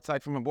baby parts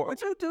like from a board.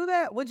 Would you do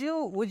that? Would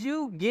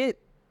you get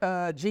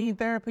gene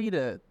therapy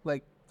to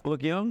like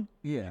look young?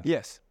 Yeah.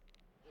 Yes.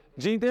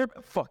 Gene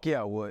therapy? Fuck yeah,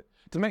 I would.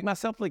 To make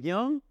myself look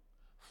young?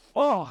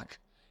 Fuck.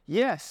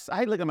 Yes,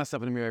 I look at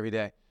myself in the mirror every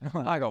day.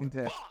 I go,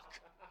 fuck.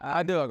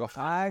 I do. I go,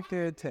 I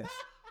could test.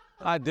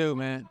 I do,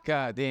 man.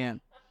 God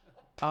damn.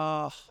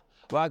 Well,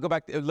 I go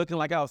back to looking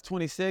like I was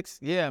 26.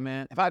 Yeah,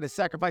 man. If I had to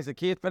sacrifice a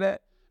kid for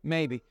that,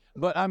 maybe.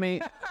 But I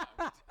mean,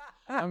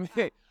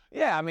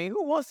 yeah. I mean,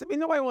 who wants to be?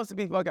 Nobody wants to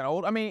be fucking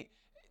old. I mean,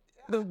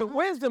 the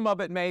wisdom of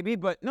it, maybe,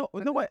 but no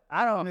way.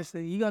 I don't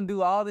understand. You're gonna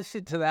do all this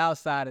shit to the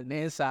outside, and the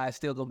inside is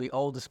still gonna be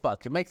old as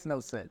fuck. It makes no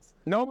sense.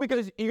 No,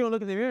 because you're gonna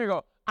look in the mirror and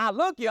go, I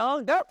look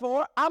young,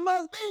 therefore I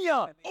must be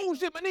young. Oh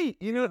shit, my knee.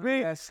 You know what I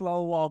mean? That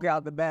slow walk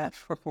out the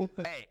bathroom.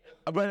 Hey,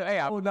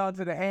 Hold on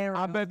to the hand.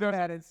 I bet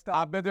there's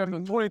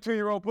some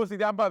 22-year-old pussy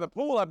down by the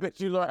pool. I bet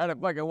you learn how to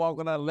fucking walk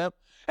without a limp.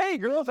 Hey,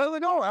 girls, how's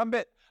it going?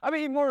 I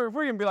mean, Morgan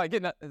Freeman be like,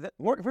 is that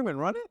Morgan Freeman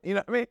running? You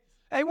know what I mean?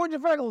 Hey, where'd your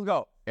freckles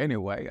go?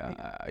 Anyway,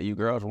 you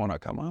girls want to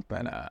come up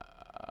and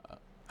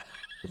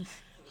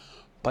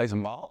play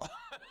some ball?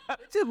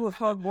 Just with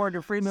fuck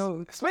Morgan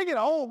Freeman. Speaking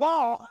of old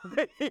ball,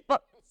 he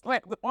fucking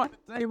slams them on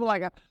the table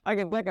like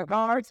a deck of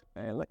cards.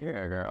 Hey, look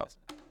here, girls.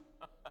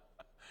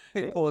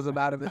 He pulls him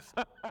out of his.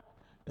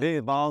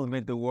 These balls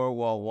been through World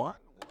War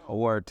I, World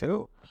War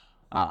II.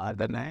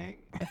 The name?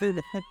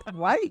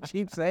 Why you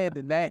keep saying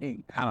the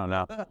name? I don't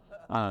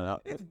know.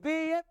 It's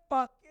being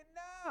fucking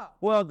now.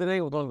 Well, the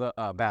name was one of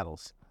the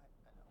battles.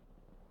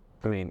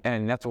 I mean,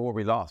 and that's the war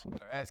we lost. We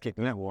got our ass kicked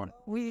in that war.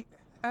 We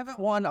haven't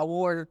won a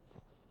war.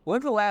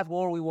 When's the last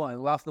war we won? We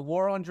lost the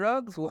war on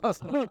drugs. We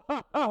lost the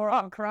war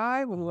on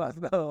crime. We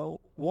lost the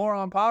war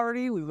on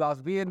poverty. We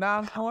lost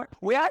Vietnam War.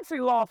 We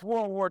actually lost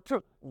World War II.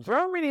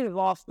 Germany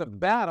lost the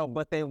battle,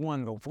 but they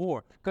won the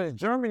war. Because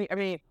Germany, I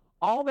mean,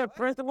 all their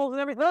principles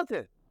and everything,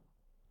 listen,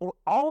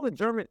 all the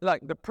German,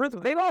 like the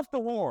principles, they lost the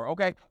war,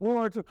 okay?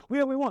 World War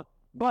II, we won.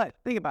 But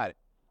think about it.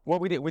 What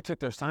we did, we took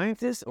their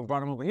scientists and brought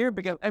them over here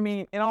because, I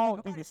mean, in all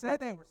due respect,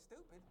 they were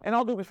stupid. in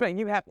all due respect,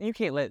 you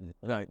can't let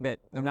that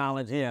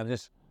knowledge,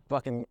 just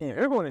fucking,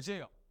 you're going to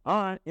jail.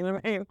 All right, you know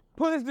what I mean?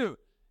 Put this dude.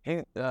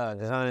 He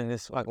designed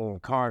this fucking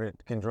car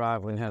that can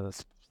drive and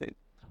has a,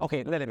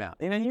 okay, let him out.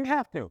 You know, you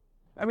have to.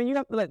 I mean, you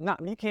have to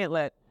you can't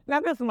let, now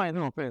there's somebody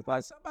no offense,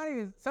 like,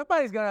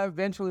 Somebody's gonna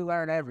eventually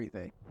learn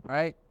everything,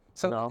 right?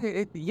 So No.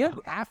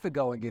 you have to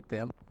go and get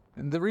them.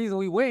 And the reason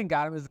we went and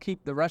got them is to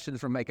keep the Russians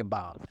from making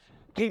bombs.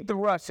 keep the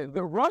Russians.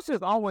 The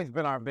Russians always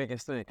been our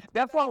biggest thing.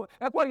 That's why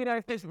the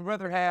United States would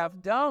rather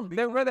have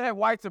they'd rather have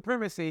white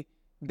supremacy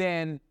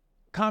than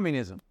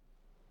communism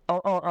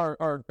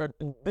or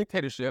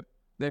dictatorship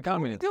than We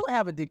communism. still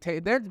have a dictator.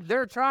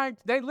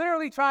 They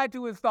literally tried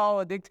to install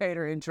a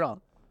dictator in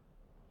Trump.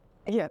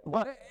 Yeah,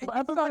 but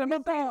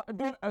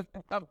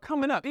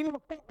coming up, even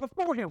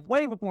before him,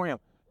 way before him.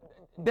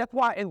 That's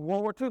why in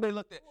World War II they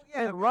looked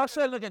at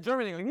Russia, look at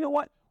Germany. You know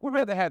what? We'd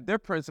rather have their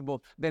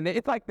principles than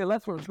it's like the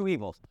lesser of two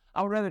evils.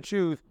 I would rather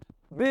choose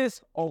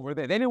this over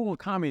there. They didn't want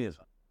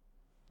communism.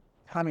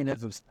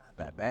 Communism's not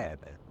that bad,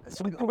 man.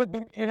 But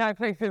the United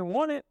States didn't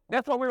want it.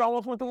 That's why we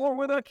almost went to war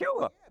with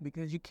Cuba.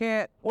 Because you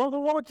can't Well, the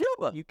war with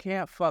Cuba. you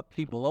can't fuck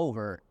people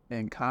over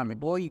in common.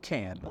 Boy, you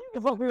can. You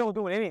can fuck me over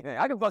doing anything.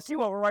 I can fuck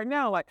you over right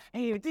now, like,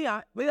 hey,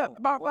 Dion, blah,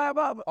 blah,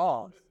 blah.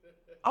 Oh,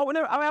 I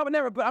would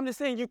never, but I'm just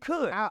saying you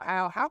could.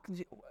 how could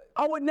you?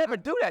 I would never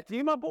do that to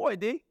you, my boy,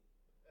 D.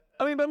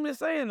 I mean, but I'm just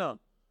saying, though.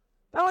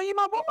 No, you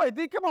my boy,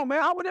 D. Come on,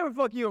 man. I would never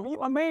fuck you over. You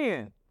my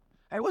man.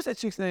 Hey, what's that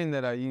chick's name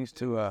that I used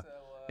to,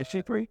 is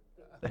she free?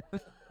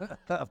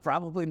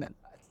 Probably not.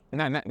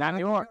 Not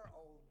anymore.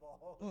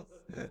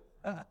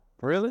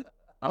 Really?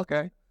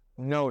 Okay.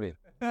 Noted.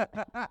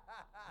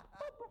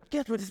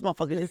 Guess what this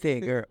motherfucker just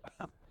said, girl?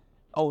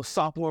 Oh,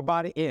 sophomore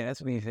body? Yeah,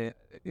 that's what he said.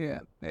 Yeah,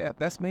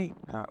 that's me.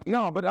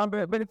 No, but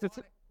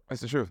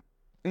it's the truth.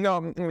 No,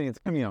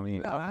 I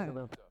mean,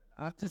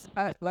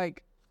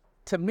 Like,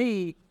 to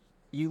me,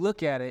 you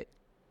look at it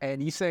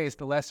and you say it's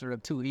the lesser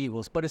of two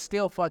evils, but it's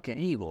still fucking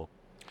evil.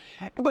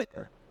 But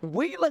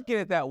we look at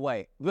it that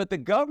way, but the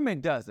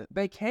government doesn't.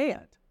 They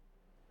can't.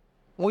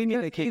 We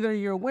need to keep. Either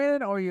you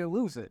win or you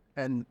lose it,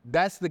 and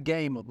that's the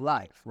game of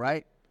life,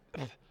 right?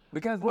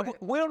 Because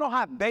We don't know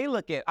how they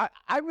look at it.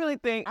 I really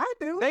think I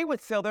do. they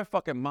would sell their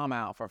fucking mama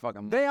out for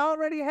fucking. They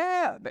already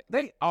have.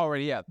 They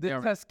already have. The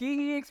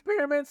Tuskegee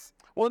experiments.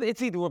 Well,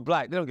 it's either we're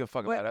black. They don't give a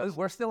fuck about us.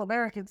 We're still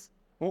Americans.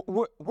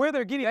 We're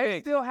their guinea They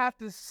pigs. still have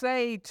to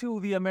say to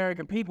the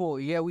American people,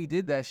 yeah, we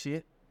did that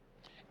shit.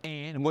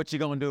 And what you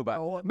gonna do about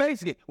Oh, it?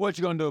 Basically, what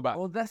you gonna do about it?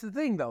 Well, that's the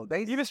thing, though.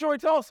 You destroyed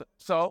Tulsa.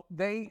 So,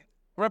 They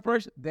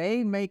reparation.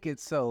 make it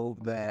so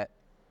that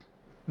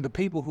the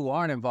people who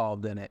aren't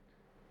involved in it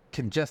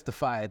can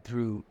justify it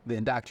through the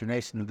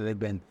indoctrination that they've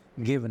been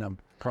giving them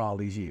for all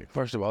these years.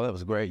 First of all, that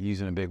was great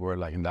using a big word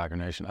like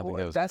indoctrination. I think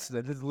that was. That's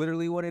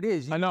literally what it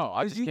is. I know.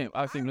 I just can't.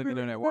 I think looking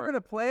at that We're word gonna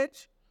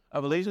pledge.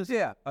 of allegiance.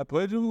 Yeah, I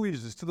pledge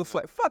allegiance to the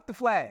flag. Fuck the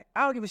flag.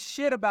 I don't give a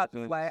shit about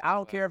the flag. I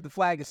don't care if the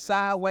flag is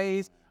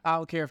sideways. I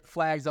don't care if the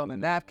flag's on the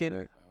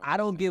napkin. I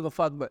don't give a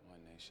fuck. But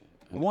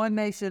one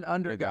nation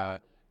under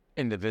God.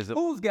 Indivisible.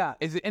 Who's God?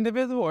 Is it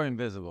indivisible or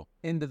invisible?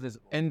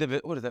 Indivisible.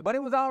 What is that? But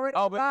it was already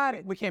Oh, divided.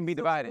 but we can't be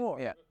divided. War.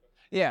 Yeah.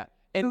 Yeah.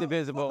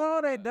 Indivisible.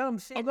 All that dumb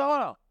shit. Hold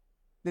on.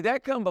 Did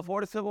that come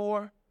before the Civil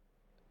War?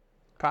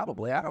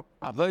 Probably. I don't.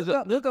 Pledge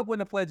of- Look up when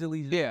the Pledge of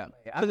Allegiance. Yeah. was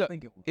made. I Look don't up-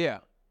 think it was. Yeah.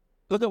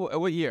 Look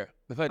at what year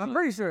the Pledge. I'm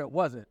pretty sure it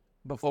wasn't.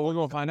 Before we're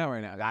gonna find out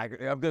right now. I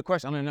have a good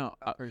question. I don't know.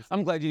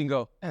 I'm glad you didn't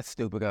go. That's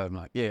stupid. I'm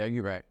like, yeah,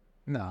 you're right.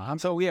 No, I'm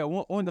So yeah,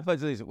 when the Pledge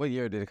of Allegiance? What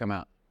year did it come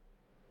out?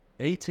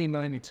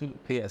 1892.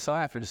 yeah. So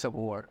after the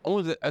Civil War, When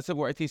was it? Civil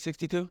War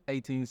 1862.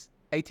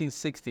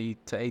 1860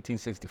 to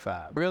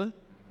 1865. Really?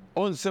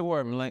 When was the Civil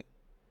War? Like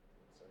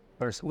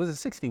Or was it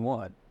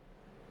 61?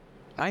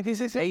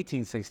 1960.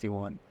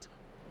 1861.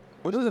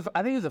 Which was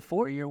I think it was a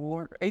 4-year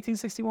war.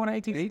 1861 to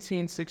 18.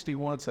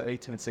 1861 to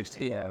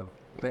 1860. Yeah.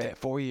 Yeah,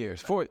 4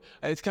 years.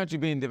 This country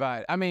being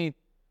divided. I mean,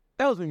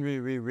 that was when we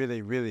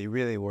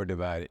really were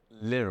divided.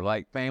 Literally,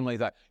 like families.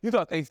 Like you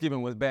thought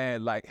Thanksgiving was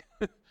bad, like,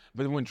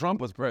 but when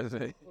Trump was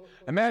president,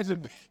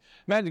 imagine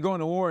going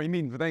to war and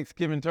meeting for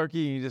Thanksgiving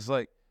turkey, and you just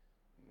like,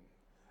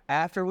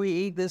 After we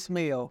eat this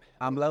meal,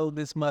 I'm loading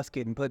this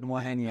musket and putting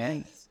one in your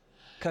hands.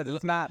 Because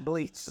it's not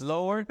bleached.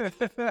 Lord,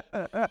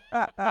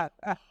 I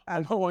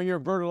don't want your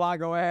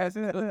vertilago ass.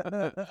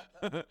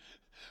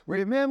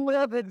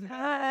 Remember the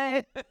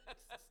time.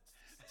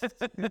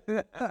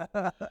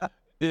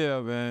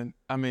 Yeah, man.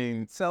 I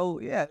mean, So,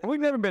 yeah. we've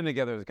never been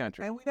together as a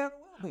country. And we never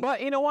will be.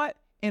 But you know what?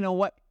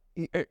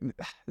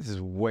 This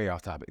is way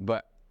off topic,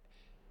 but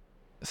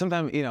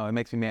sometimes, it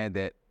makes me mad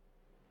that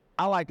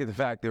I like the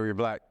fact that we're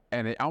black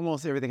and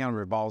almost everything kind of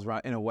revolves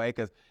around in a way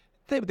because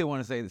say what they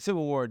want to say. The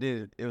Civil War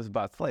it was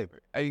about slavery.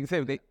 You can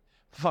say what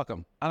fuck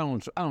them. I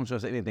don't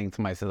trust anything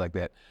somebody says like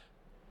that.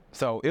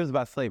 So it was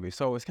about slavery.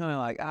 So it's kind of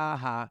like,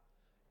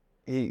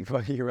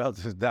 fucking your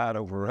relatives died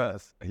over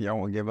us. Y'all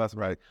won't give us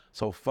right.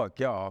 So fuck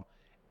y'all.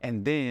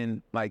 And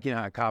then like,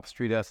 how cops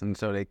treat us and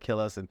so they kill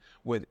us and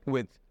with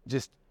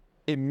just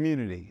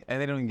immunity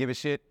and they don't even give a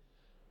shit.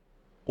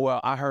 Well,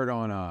 I heard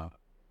on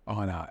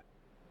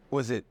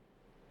was it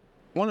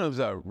one of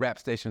those rap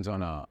stations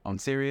on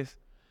Sirius?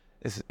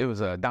 It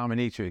was a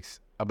dominatrix,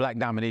 a black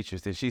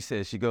dominatrix, and she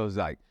said she goes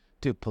like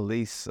to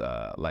police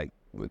like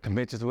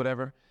conventions or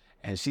whatever,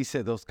 and she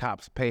said those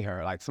cops pay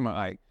her like someone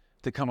like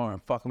to come over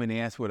and fuck them in the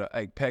ass with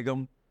peg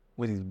them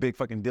with these big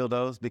fucking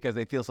dildos because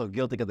they feel so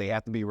guilty because they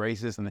have to be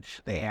racist and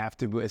they have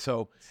to.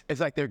 So it's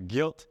like their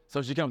guilt.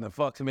 So she comes and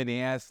fucks them in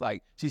the ass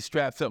like she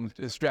straps them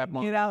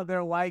on. Get out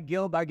their white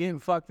guilt by getting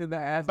fucked in the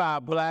ass. By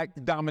a black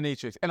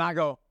dominatrix, and I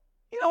go,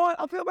 you know what?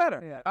 I feel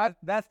better. Yeah,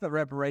 that's the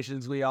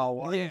reparations we all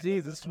want. Yeah.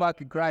 Jesus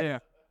fucking Christ. Yeah.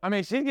 I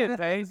mean, she gets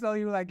paid. So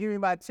you were like, give me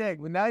my check.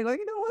 But now you're like,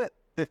 you know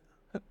what?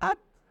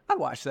 I'd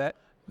watch that.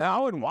 Now,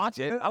 I wouldn't watch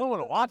it. I don't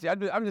want to watch it.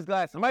 I'm just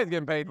glad somebody's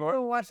getting paid I for it.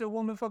 don't watch a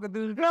woman fucking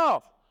do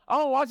No, I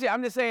don't watch it.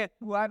 I'm just saying.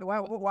 Why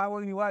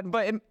wouldn't you watch?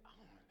 But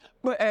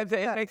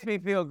it makes me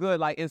feel good,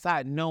 like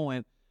inside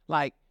knowing,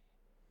 like,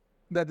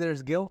 that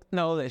there's guilt.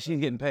 no, that she's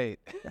getting paid.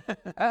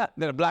 That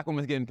a black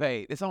woman's getting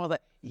paid. It's almost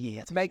like,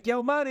 yeah, it's Make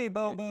your money,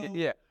 boo boo.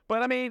 yeah.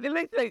 But I mean, at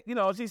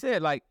least she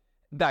said like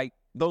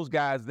those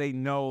guys, they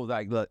know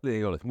like, look,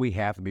 we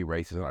have to be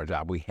racist in our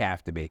job. We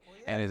have to be,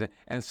 and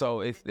so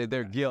it's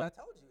their guilt. I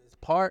told you, it's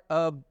part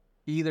of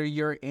either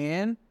you're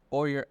in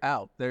or you're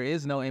out. There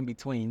is no in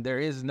between. There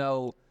is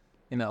no,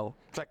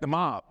 It's like the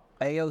mob.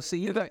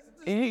 AOC. It's like,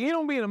 you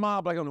don't be in a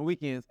mob like on the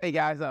weekends. Hey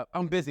guys,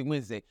 I'm busy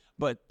Wednesday,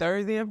 but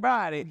Thursday and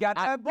Friday, got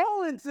that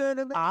bowling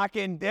tournament. I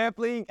can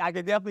definitely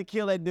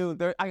kill that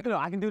dude. I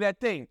can do that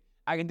thing.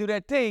 I can do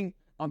that thing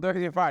on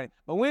Thursday and Friday.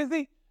 But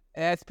Wednesday,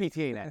 that's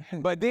PTA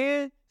night. But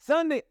then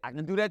Sunday, I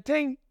can do that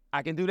thing.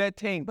 I can do that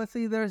thing. But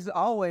see, there's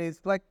always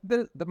like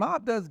the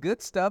mob does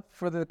good stuff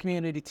for the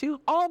community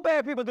too. All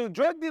bad people do.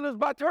 Drug dealers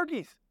buy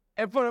turkeys.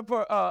 And for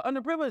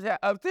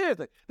underprivileged,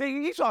 seriously,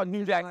 you saw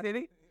New Jack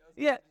City.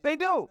 Yeah, they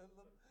do.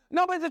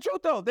 No, but it's the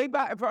truth though. They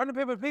buy for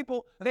underprivileged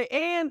people.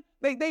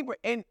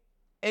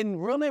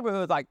 And real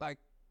neighborhoods like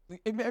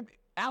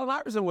Allen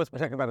Iverson was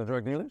protected by the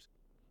drug dealers.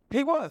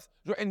 He was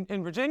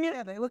in Virginia.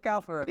 Yeah, they look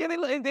out for it. Yeah,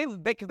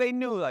 because they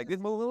knew like this.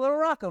 Move a little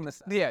rock on the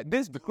side. Yeah,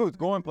 this dude's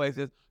going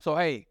places. So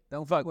hey,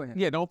 Don't fuck with him.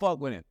 Yeah, don't fuck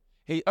with him.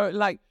 He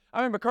like I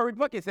remember Kirby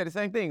Puckett said the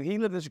same thing. He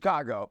lived in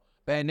Chicago,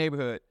 bad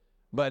neighborhood,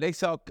 but they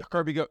saw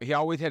Kirby go. He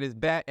always had his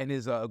bat and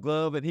his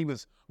glove, and he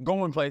was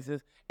going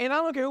places. And I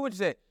don't care what you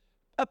say.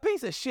 A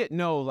piece of shit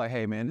knows like,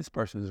 hey man, this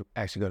person is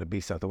actually going to be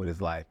something with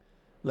his life.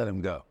 Let him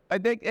go.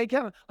 Like they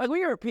kind of like when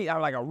you're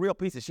like a real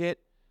piece of shit.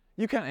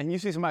 You kind of and you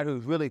see somebody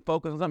who's really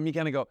focused on something. You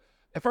kind of go.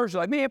 At first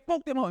you're like, man,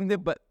 fuck them on.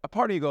 But a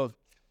part of you goes,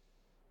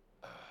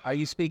 Are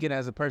you speaking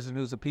as a person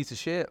who's a piece of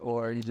shit,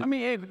 or are you just I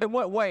mean, in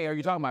what way are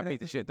you talking about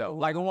piece of shit though?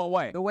 Like in what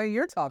way? the way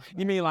you're talking?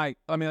 You mean like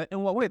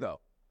in what way though?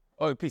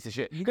 Oh, piece of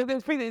shit. Because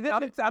there's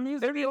I'm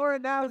using the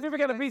word now. There's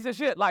different kind of piece of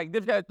shit. Like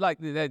this guy, like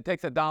that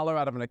takes $1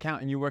 out of an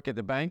account and you work at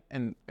the bank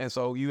and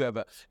so you have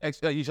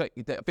you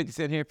 50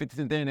 cent here, 50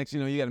 cent there. Next, you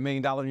got $1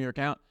 million in your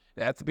account.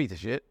 That's a piece of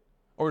shit.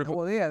 Or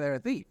Well, yeah, they're a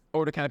thief.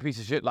 the kind of piece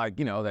of shit like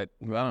that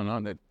I don't know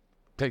that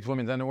takes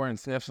women's underwear and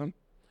sniffs them.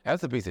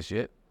 That's a piece of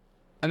shit.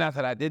 And that's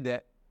how I did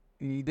that.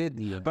 You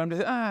did. But I'm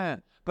just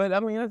but I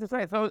mean that's just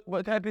saying. So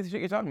what kind of piece of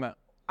shit you talking about?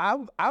 I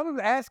was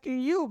asking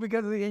you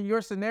because in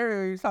your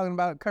scenario, you're talking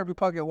about Kirby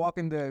Puckett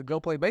walking to go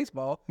play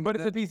baseball. But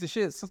it's a piece of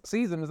shit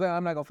season. So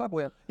I'm not gonna fuck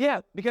with him.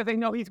 Yeah, because they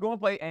know he's going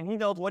to play and he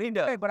knows what he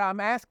does. Hey, but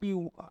I'm asking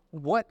you,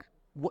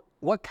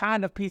 what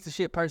kind of piece of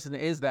shit person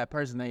is that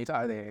person that you're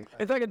talking about?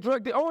 It's like a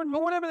drug deal or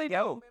whatever they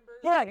do.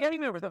 Yeah, gang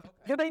members.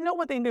 Because they know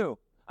what they do.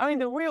 I mean,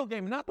 the real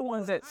game, not the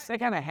ones that they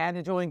kind of had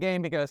to join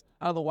game because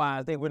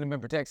otherwise they wouldn't have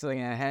been protected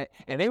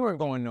and they weren't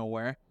going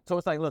nowhere. So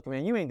it's like, look,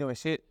 man, you ain't doing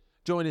shit.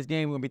 Join this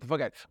game, we're gonna beat the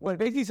fuck out. When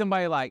they see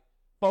somebody like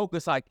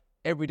focus, like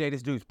every day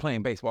this dude's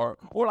playing baseball,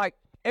 or like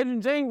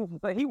Edwin James,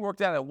 like he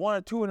worked out at 1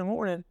 or 2 in the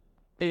morning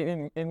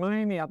in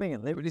Miami, I think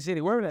in Liberty City,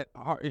 wherever that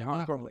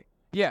Harley.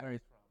 Yeah.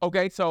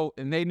 Okay, so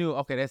and they knew,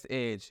 okay, that's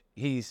Edge.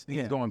 He's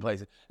going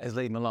places. Let's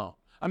leave him alone.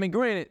 I mean,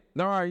 granted,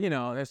 there are,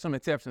 there's some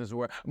exceptions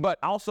where, but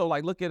also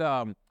like look at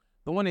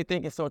the one they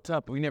think is so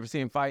tough, but we never see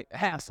him fight,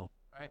 Hassel.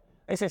 Right?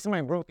 They say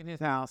somebody broke in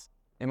his house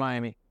in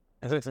Miami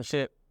and took some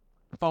shit.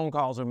 Phone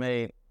calls were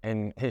made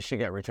and his shit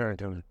got returned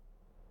to him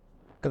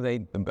because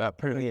they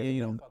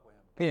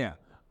yeah.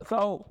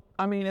 So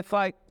I mean, it's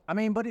like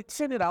but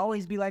shouldn't it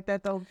always be like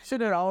that though?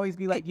 Shouldn't it always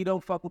be like you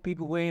don't fuck with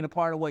people who ain't a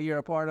part of what you're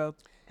a part of?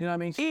 You know what I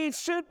mean? it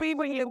should be,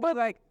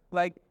 but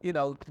like we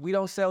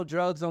don't sell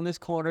drugs on this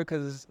corner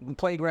because the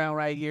playground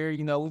right here.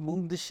 We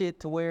move the shit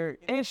to where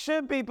it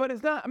should be, but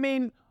it's not. I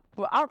mean,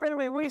 our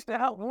family, we used to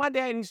help. My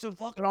dad used to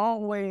fucking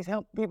always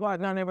help people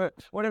out down there,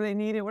 whatever they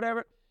needed,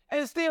 whatever.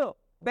 And still,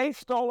 they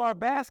stole our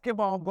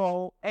basketball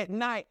goal at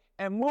night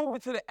and moved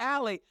it to the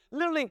alley,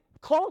 literally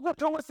closer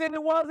to us than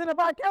it was in the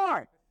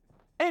backyard.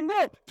 And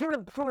then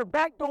from the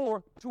back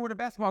door to where the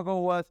basketball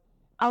goal was,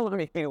 I don't know how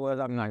many feet it was.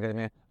 I'm not good,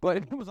 man. But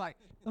it was like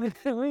at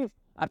least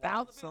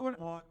 1,000 feet.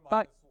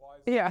 But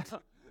yeah,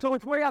 so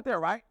it's way out there,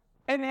 right?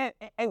 And then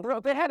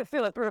they had to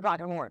steal at 3 o'clock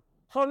in the morning.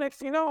 So next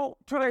thing you know,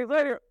 2 days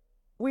later,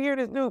 we hear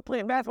this dude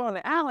playing basketball in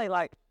the alley.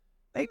 Like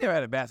they never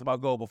had a basketball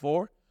goal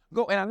before.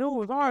 And I knew it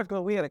was ours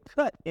because we had a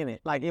cut in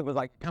it. Like it was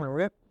like kind of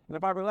ripped in the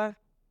fiberglass.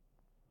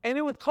 And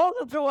it was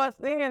closer to us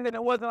then than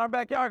it was in our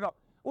backyard. Go,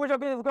 where's your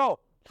business go?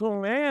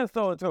 Some man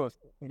sold it to us.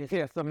 You see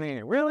that some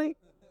man, really?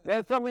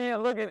 That's some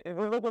man looking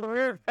look at the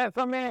rear, that's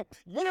some man,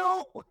 you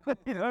know what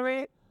I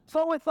mean?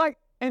 So it's like,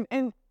 and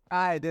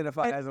I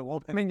identify as a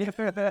woman. I mean,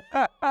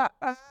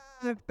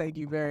 thank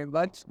you very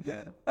much.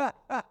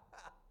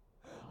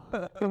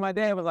 So my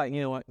dad was like,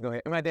 you know what, go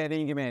ahead. And my dad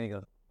didn't get mad. He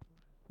goes,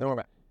 don't worry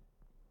about it.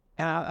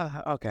 And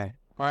I okay,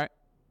 all right.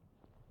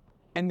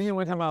 And then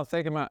one time I was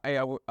taking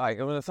it was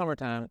the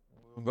summertime,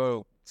 we'd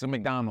go to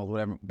McDonald's,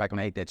 whatever, back when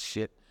I ate that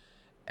shit.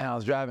 And I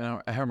was driving,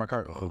 and I heard my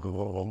car,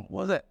 what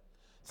was that?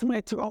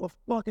 Somebody took all the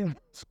fucking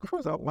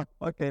screws off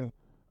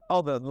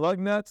all the lug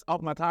nuts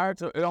off my tire.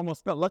 So it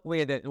almost felt, luckily,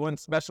 I had that one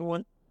special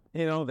one,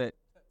 that. That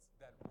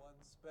one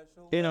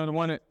special? The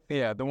one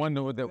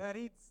that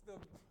eats the...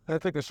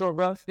 That took the short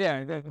brush? Yeah,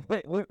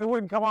 it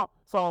wouldn't come off.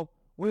 So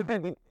we've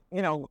been,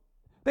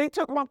 they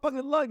took my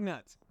fucking lug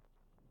nuts.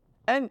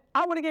 And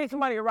I would have gave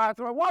somebody a ride.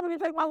 So why would you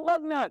take my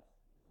lug nuts?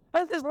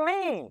 That's just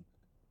lame.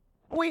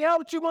 We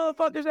helped you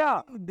motherfuckers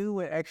out. What do you do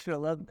with extra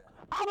lug nuts?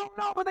 I don't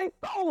know, but they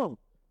stole them.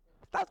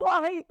 That's why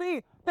I hate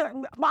these.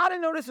 I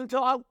didn't know this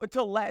until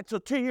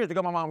 2 years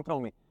ago. My mom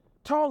told me.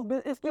 Charles,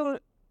 it's still.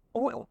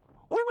 We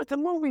went to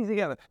movies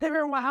together. They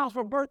were in my house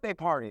for birthday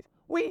parties.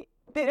 We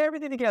did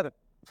everything together.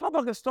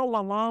 Somebody stole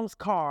my mom's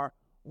car,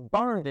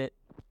 burned it,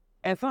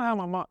 and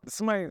somehow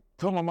somebody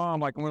told my mom,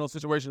 like in one of those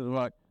situations,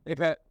 like,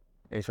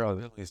 hey Charles,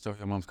 Billy stole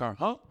your mom's car.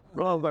 Huh?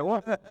 Well, I was like,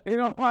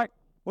 what? Like,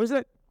 what's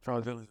it?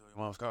 Charles Billy stole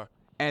your mom's car.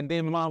 And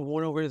then my mom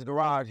went over to his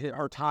garage.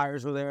 Her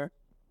tires were there.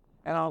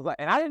 And I was like,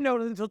 and I didn't know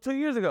this until 2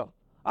 years ago.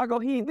 I go,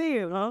 he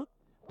did, huh?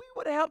 We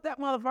would have helped that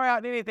motherfucker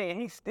out in anything.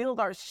 And he steals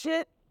our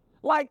shit.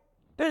 Like,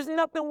 there's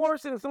nothing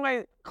worse than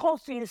somebody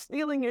close to you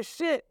stealing your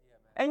shit.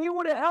 And you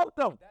would have helped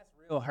them. That's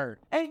real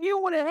hurt. And you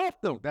would have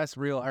helped them. That's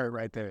real hurt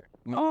right there.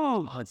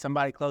 Oh. When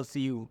somebody close to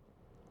you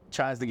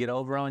tries to get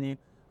over on you.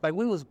 Like,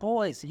 we was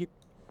boys.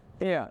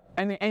 Yeah.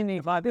 And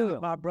if I do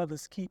it, my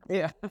brother's keep.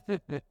 Yeah.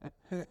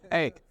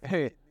 Hey.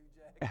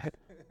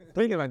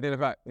 Speaking of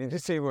identify, did you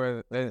see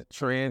where the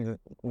trans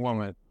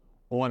woman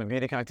won a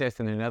beauty contest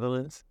in the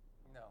Netherlands?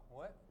 No,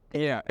 what?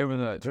 Yeah, it was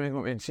a trans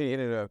woman, and she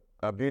entered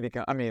a beauty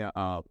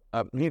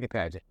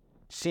pageant.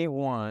 She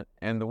won,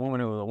 and the woman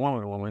who was a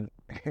woman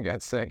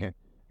got second.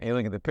 And you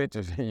look at the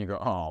pictures, and you go,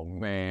 oh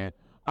man.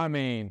 I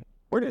mean,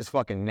 we're just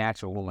fucking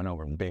natural woman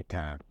over big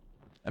time.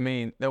 I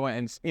mean, they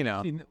went, and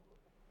I'll need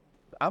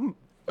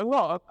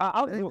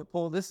to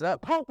pull this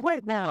up. Oh,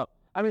 wait now.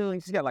 I mean,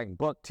 she's got like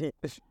buck teeth.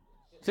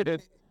 She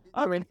did.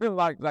 I mean, feel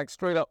like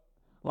straight up,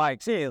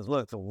 like she is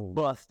looks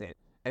busted,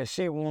 and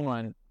she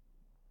won,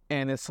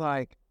 and it's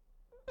like,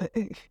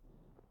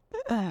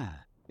 yeah,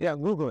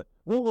 Google it.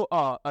 Google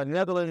a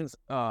Netherlands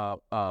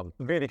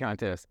beauty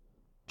contest.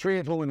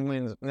 Trans woman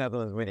wins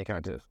Netherlands beauty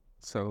contest.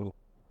 So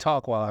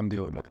talk while I'm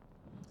doing it.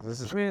 This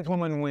is trans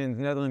woman wins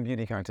Netherlands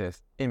beauty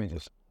contest.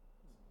 Images.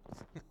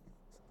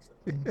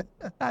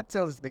 I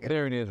tell this nigga.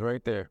 There it is,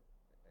 right there.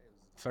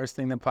 First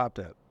thing that popped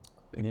up.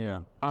 Yeah,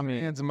 I mean,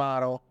 Trans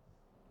model.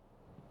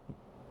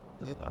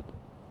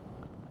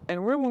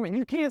 And real women,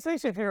 you can't say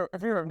shit if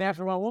you're a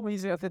natural born woman. You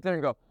just sit there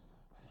and go,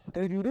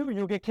 if you do,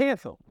 you'll get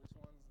canceled. Which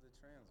one's the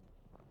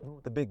trans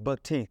one? The big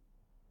buck teeth.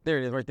 There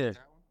it is, right there.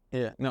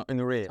 Yeah, no, in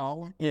the red.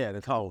 Tall one? Yeah,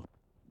 the tall one.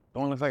 The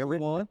one looks like a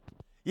red one.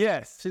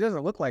 Yes. She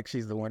doesn't look like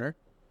she's the winner.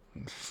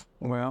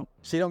 Well,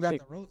 She don't got She-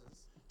 the roses.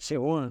 she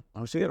won.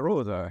 Oh, she got a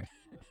rose, all right.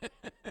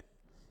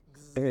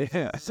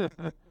 Yeah.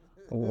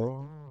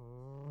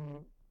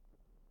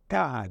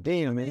 God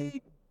damn, man.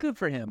 Good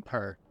for him,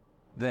 her,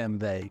 them,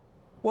 they,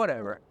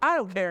 whatever. I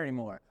don't care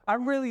anymore. I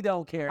really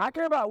don't care. I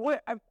care about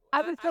what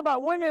I just care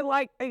about women.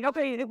 Like,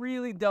 okay, I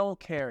really don't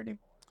care anymore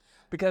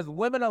because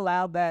women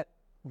allowed that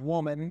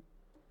woman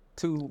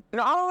to.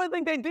 no, I don't really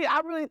think they did. I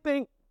really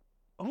think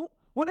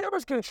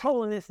whatever's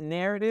controlling this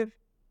narrative.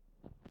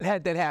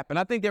 Had that happen.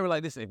 I think they were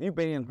like, listen, if you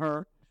ban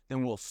her,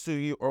 then we'll sue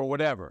you or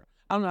whatever.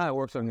 I don't know how it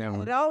works on that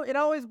one. It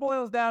always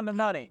boils down to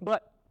money.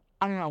 But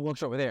I don't know how it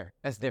works over there.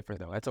 That's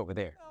different, though. That's over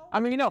there. I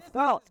mean,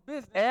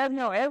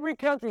 every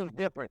country is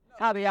different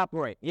how they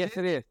operate. Yes,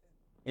 it is.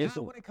 Yes,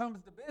 Not when it comes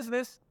to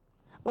business.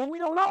 Well, we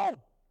don't know.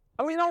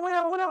 I mean,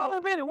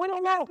 we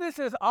don't know. This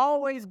has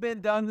always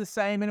been done the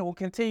same, and it will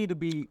continue to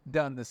be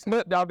done the same.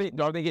 But are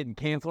they getting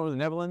canceled in the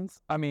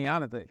Netherlands? I mean,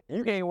 honestly.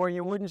 You can't wear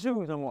your wooden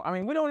shoes no more. I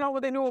mean, we don't know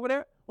what they do over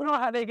there. We don't know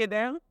how they get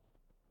down.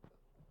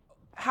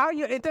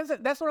 It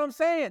doesn't. That's what I'm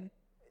saying.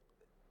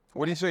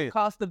 What do you say?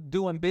 Cost of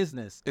doing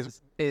business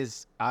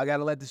is I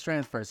gotta let this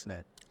trans person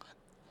in.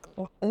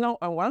 No,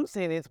 and what I'm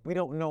saying is we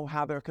don't know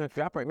how their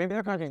country operates. Maybe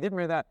their country is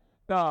different than that.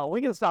 No,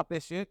 we can stop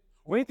this shit.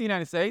 We ain't the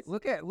United States.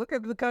 Look at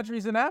the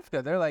countries in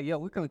Africa. They're like, yo,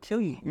 we're gonna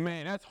kill you.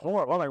 Man, that's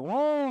horrible. I'm like,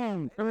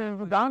 whoa. I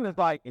mean, Don is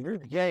like, if you're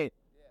gay,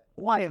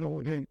 why am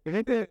I gay?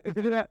 If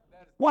you do that,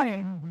 why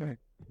am I gay?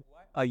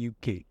 Are you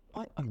gay?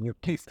 Why am you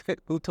gay?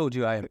 Who told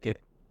you I am gay?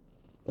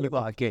 You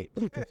are gay.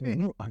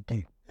 You are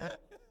gay.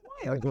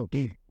 Why are you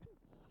gay?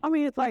 I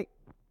mean, it's like,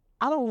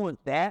 I don't want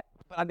that,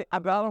 but I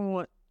don't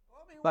want,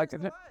 like,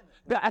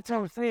 that's what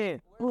I'm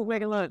saying. Who's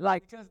making lunch?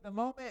 Like, Because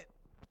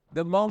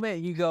the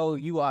moment you go,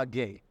 you are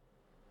gay,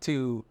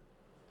 to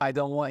I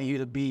don't want you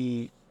to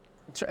be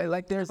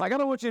like there's I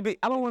don't want you to be,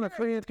 I don't want a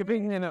trans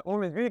competing in a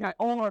women's beauty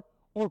contest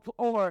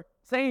or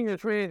saying you're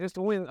trans just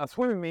to win a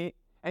swimming meet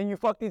and you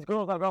fuck these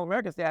girls out of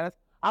All-American status.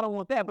 I don't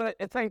want that. But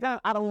at the same time,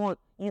 I don't want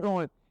you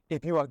going,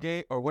 if you are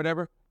gay or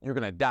whatever, you're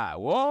gonna die.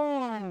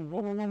 Whoa.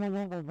 we're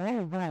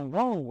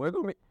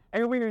going to be,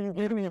 every week you're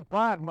giving me a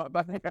pride month.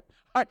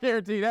 I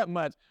guarantee you that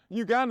much.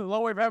 Uganda's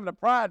low way for having a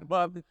pride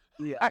month.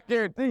 Yeah. I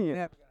guarantee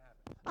you.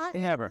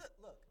 Never.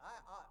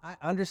 I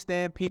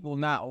understand people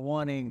not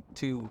wanting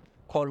to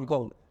quote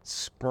unquote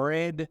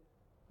spread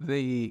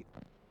the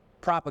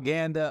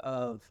propaganda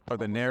of Or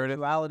the narrative.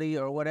 sexuality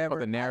or whatever. Or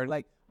the narrative.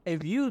 Like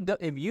if you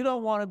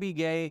don't want to be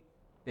gay,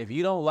 if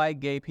you don't like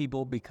gay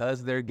people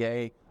because they're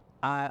gay,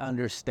 I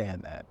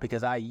understand that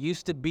because I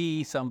used to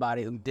be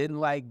somebody who didn't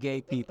like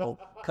gay people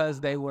because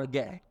they were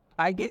gay.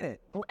 I get it.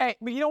 Hey,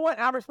 but you know what?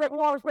 I respect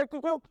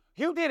you too.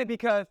 You did it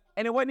because,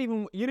 And it wasn't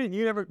even you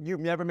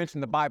never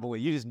mentioned the Bible.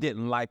 You just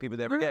didn't like people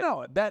that were gay.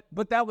 No,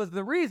 but that was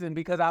the reason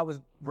because I was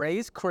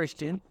raised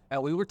Christian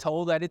and we were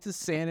told that it's a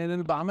sin and an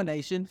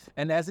abomination.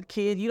 And as a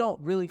kid, you don't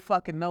really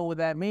fucking know what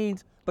that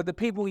means. But the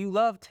people you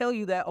love tell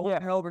you that over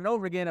and over and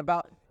over again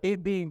about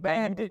it being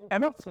bad.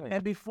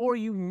 And before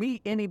you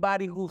meet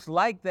anybody who's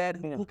like that,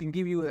 who can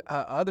give you a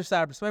other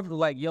side perspective,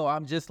 like, yo,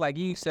 I'm just like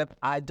you, except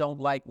I don't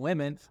like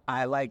women.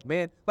 I like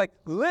men. Like,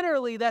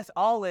 literally, that's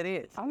all it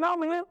is. I know,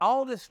 man.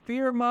 All this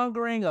fear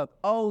mongering of,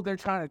 oh, they're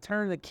trying to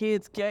turn the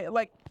kids gay.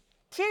 Like,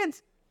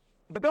 kids,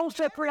 But don't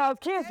set free our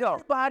kids though.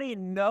 everybody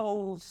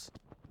knows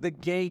the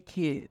gay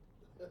kid.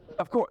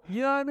 Of course.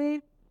 You know what I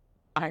mean?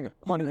 Hang on.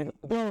 One minute.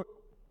 Dude,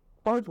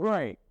 first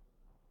grade,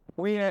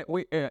 we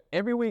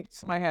every week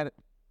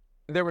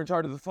they were in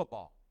charge of the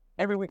football.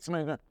 Every week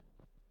somebody was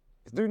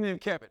this dude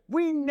named Kevin.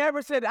 We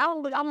never said, I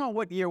don't know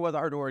what year was I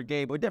heard the word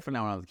gay, but different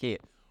now when I was a kid.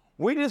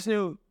 We just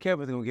knew Kevin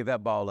was gonna give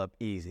that ball up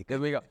easy. Cause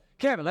we go,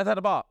 Kevin, let's have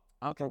the ball.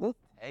 Okay, let's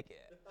take it.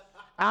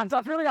 And so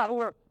it's really got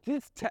word.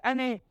 I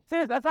mean,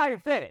 seriously, that's how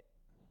you said it.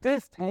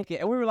 Just take it.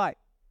 And we were like,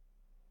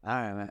 all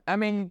right, man. I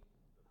mean,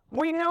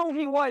 we knew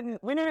he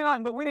wasn't. We knew he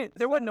liked, but we didn't.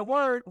 There wasn't a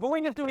word. But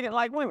we just knew he didn't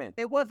like women.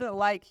 It wasn't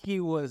like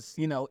he was,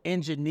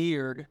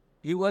 engineered.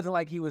 He wasn't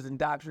like he was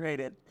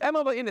indoctrinated. That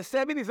motherfucker in the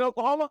 70s in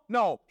Oklahoma?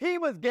 No, he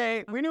was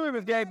gay. We knew he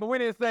was gay, but we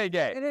didn't say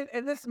gay.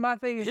 And this is my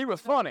thing. Is He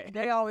was funny.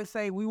 They always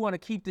say we want to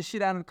keep the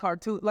shit out of the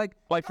cartoon. Like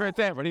Fred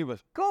Sanford, he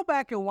was. go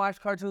back and watch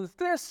cartoons.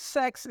 There's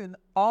sex in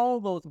all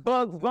those.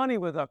 Bugs Bunny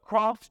was a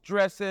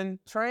cross-dressing.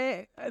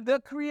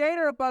 The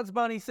creator of Bugs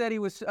Bunny said he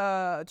was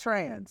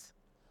trans.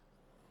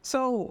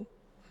 So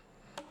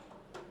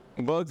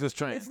Bugs is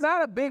trans. it's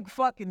not a big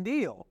fucking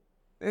deal.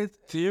 It's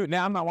To you,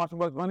 now I'm not watching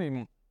Bugs Bunny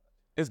anymore.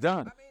 It's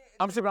done.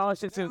 I'm shipping all that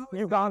shit to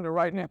Uganda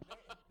right now.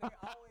 Why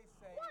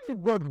is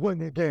Bugs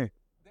Bunny gay?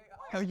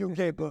 How you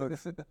gay,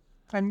 Bugs?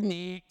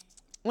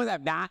 What's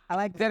up, Doc? I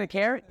like that a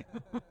carrot.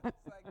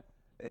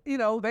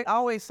 they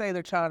always say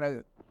they're trying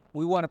to.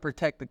 We want to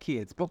protect the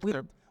kids, but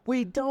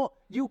we don't.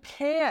 You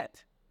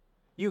can't.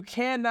 You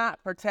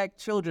cannot protect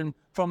children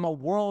from a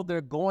world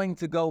they're going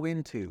to go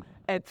into.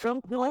 At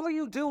some point, All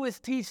you do is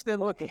teach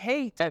them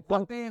hate, at but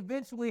some, they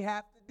eventually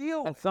have to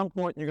deal with. at some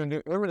point, you're gonna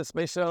do. Remember the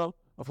space shuttle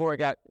before it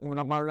got when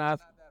I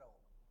modernized?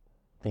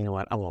 You know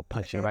what? I'm gonna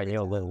punch you right in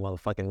your little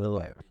motherfucking little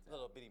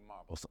bitty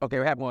marbles. Okay,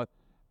 what happened was,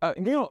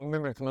 you don't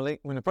remember Malik,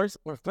 when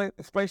the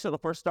space shuttle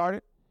first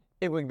started,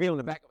 it would be on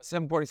the back of a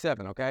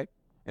 747, okay?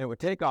 And it would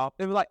take off.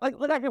 It was like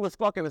it was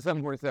fucking a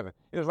 747.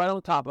 It was right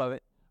on top of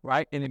it,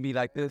 right? And it'd be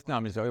like this. No,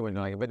 I'm just joking, it wasn't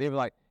like it, but it was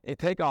like it'd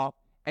take off,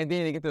 and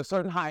then it get to a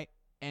certain height,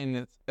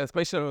 and the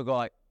space shuttle would go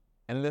like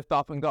and lift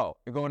off and go.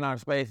 You're going out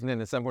of space, and then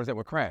the 747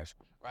 would crash,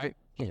 right?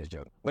 He's just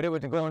joking. But it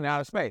would go into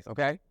outer space,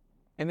 okay?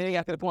 And then it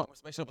got to the point where the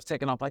space shuttle was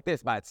taking off like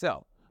this by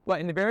itself. But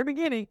in the very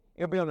beginning,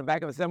 it'll be on the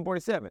back of a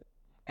 747.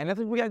 And that's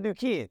what we gotta do,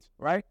 kids,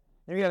 right?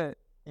 You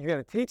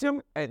gotta teach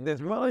them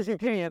as well as you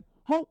can.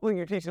 Hopefully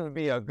you're teaching them to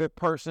be a good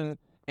person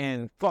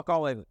and fuck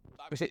all that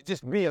shit.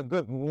 Just be a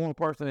good warm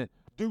person and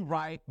do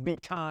right, be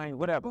kind,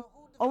 whatever.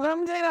 Oh,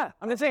 I'm saying that.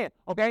 I'm just saying,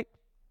 okay?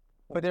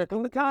 But there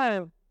comes a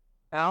time,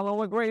 and I don't know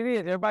what grade it is,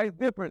 everybody's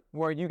different,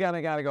 where you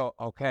gotta go,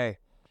 okay,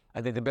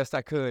 I did the best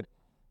I could.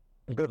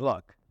 Good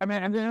luck. I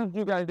mean, and then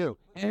you gotta do.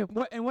 And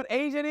what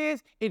age it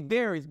is, it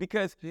varies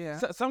because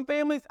some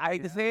families, I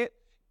hate to say it,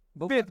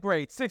 5th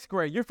grade, 6th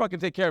grade, you're fucking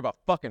take care of a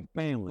fucking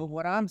family. But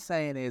what I'm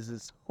saying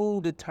is who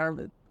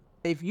determines?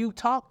 If you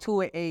talk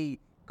to a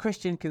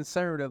Christian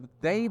conservative,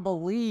 they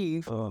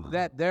believe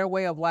that their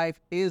way of life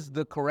is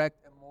the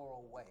correct and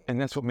moral way.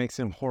 And that's what makes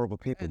them horrible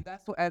people. And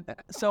that's what.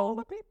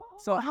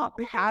 So how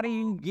do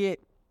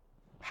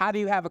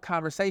you have a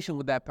conversation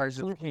with that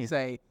person and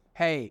say,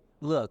 hey,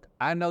 look,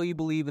 I know you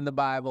believe in the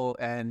Bible,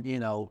 and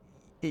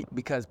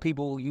because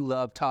people you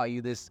love taught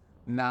you this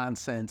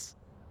nonsense,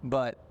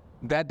 but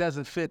that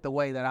doesn't fit the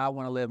way that I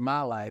want to live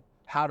my life.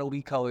 How do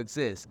we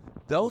coexist?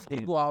 Those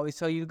people always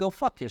tell you to go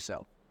fuck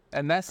yourself.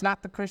 And that's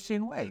not the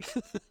Christian way.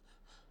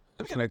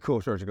 That's kind of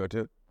cool church to go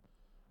to.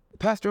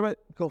 Pastor, what?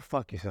 Go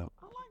fuck yourself.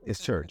 It's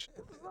church.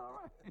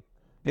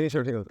 Any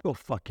church goes, go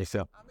fuck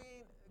yourself. I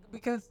mean,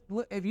 because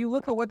if you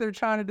look at what they're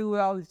trying to do with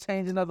all these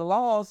changing of the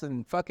laws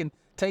and fucking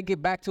take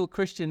it back to a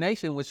Christian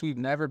nation, which we've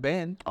never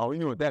been. Oh, you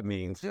know what that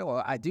means. Yeah,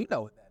 well, I do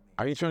know what that means.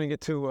 Are you trying to get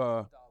to,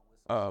 what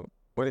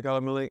do you call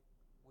it, Malik?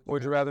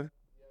 Would you rather?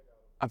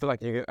 I feel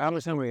like you get, how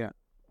much time we got?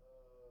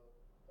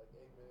 Like 8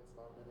 minutes,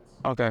 9 minutes.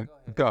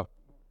 Okay, go.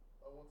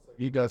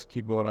 You guys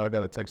keep going. I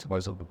gotta text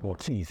myself before.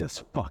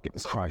 Jesus fucking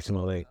Christ,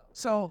 Malik.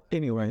 So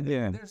Anyway,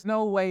 yeah. there's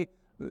no way.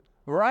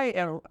 Right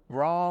and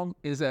wrong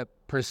is a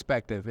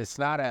perspective. It's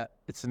not a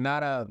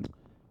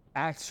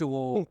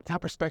actual. That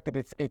perspective,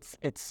 it's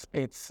a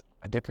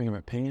different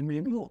opinion,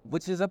 maybe.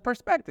 Which is a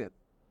perspective.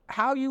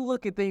 How you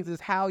look at things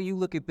is how you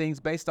look at things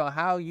based on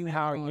how you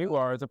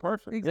are as a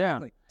person.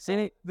 Exactly. Yeah.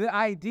 See, The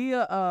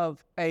idea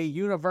of a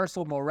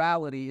universal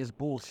morality is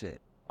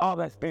bullshit. oh,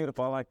 that's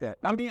beautiful. I like that.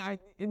 I mean, I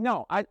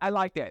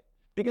like that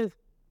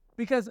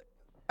Because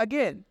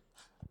again,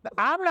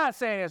 I'm not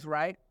saying it's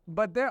right,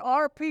 but there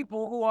are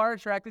people who are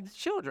attracted to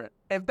children.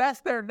 If that's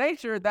their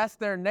nature, that's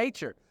their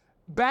nature.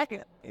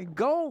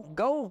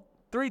 Go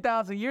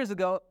 3,000 years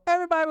ago,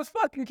 everybody was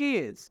fucking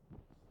kids.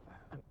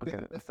 okay,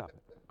 let's stop.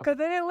 Because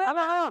they didn't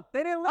live.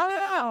 They didn't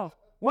live.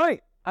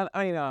 Wait, Leon,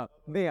 I know.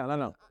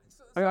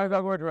 I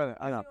got word rather.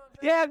 I know.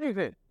 Yeah, I do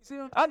it.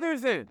 I do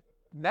it.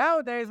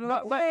 Nowadays,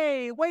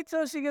 wait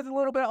till she gets a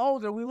little bit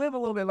older. We live a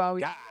little bit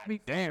longer.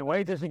 Damn,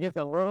 wait till she gets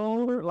a little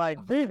older.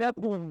 Like, dude, that's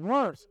going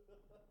worse.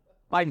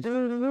 Like,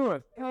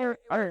 dude, I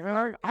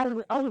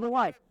was a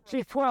wife.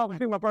 She's 12 and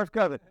she's my first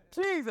cousin.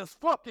 Jesus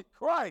fucking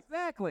Christ.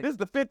 Exactly. This is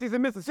the 50s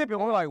in Mississippi,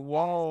 and we're like,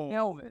 whoa.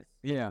 Elvis.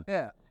 Yeah.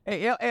 Yeah.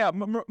 Hey,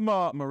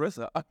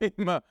 Marissa. I mean,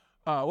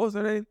 what was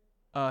her name?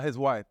 His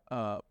wife,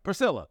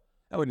 Priscilla.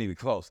 That wasn't even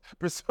close.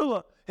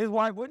 Priscilla, his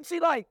wife, wasn't she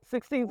like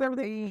 16,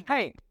 17?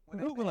 Hey,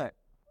 Google that.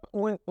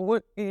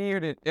 What year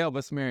did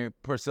Elvis marry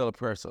Priscilla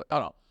Presley?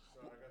 Hold on.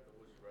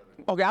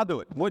 Okay, I'll do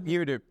it. What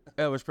year did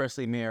Elvis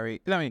Presley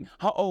marry? I mean,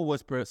 how old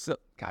was Priscilla?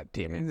 God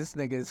damn it. This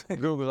nigga's.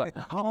 Google like,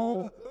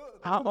 how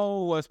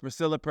old was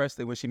Priscilla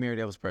Presley when she married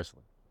Elvis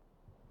Presley?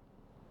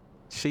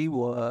 She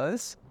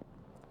was.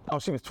 Oh,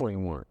 she was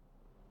 21.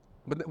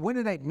 But when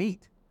did they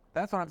meet?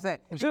 That's what I'm saying.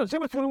 She was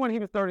 21, he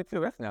was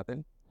 32. That's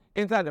nothing.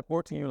 Inside the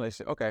 14-year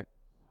relationship. Okay.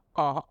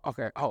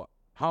 Okay. How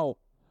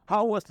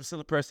old was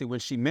Priscilla Presley when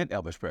she met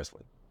Elvis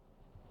Presley?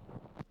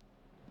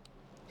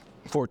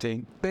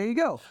 14. There you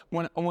go.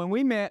 When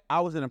we met,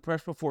 I was an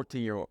impressionable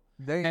 14-year-old.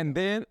 There you And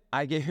then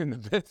I gave him the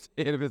best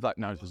head of his life.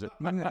 No, I'm just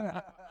joking.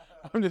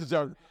 I'm just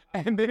joking.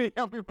 And then he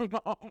helped me with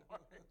my homework.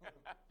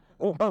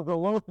 Oh, the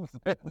Lord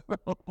said.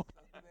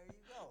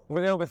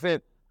 When Elvis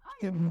said,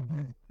 I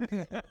am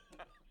the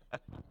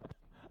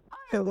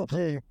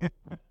king.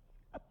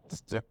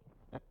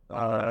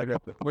 I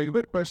got the. Wait,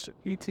 good question.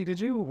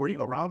 E.T., were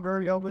you around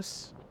very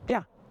Elvis?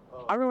 Yeah.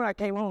 I remember when I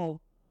came home,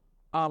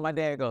 my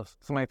dad goes,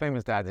 somebody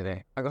famous died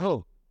today. I go,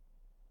 who?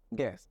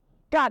 Guess.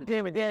 God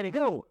damn it, Daddy,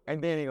 go.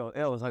 And then he goes,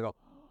 Elvis. I go,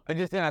 and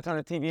just then I turn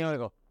the TV on and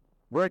go,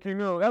 breaking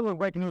news. That wasn't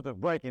breaking news,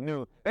 breaking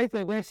news. They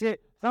said that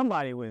shit,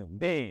 somebody was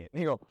dead.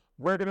 He go,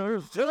 breaking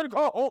news, should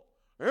go.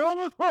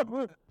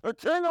 The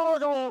king of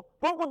the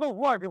what would the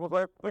white people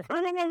say? The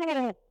king of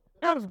the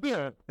is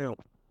dead.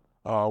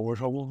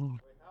 Where's I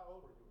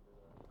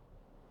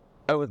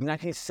it was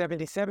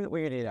 1977. What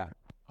year did he die?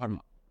 Hold on.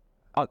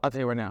 I'll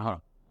tell you right now. Hold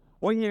on.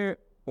 What year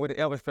would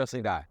Elvis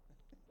Presley die?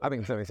 I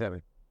think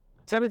 77.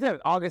 77.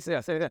 August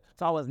 77.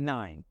 So I was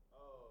 9.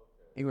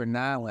 You were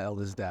 9 when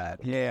Elvis died.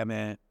 Yeah,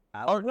 man.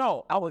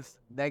 No, I was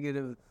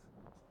Negative.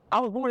 I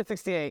was born in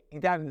 68. He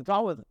died in, so I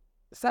was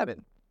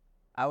 7.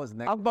 I was I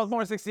negative. was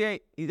born in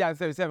 68. He died in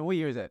 77. What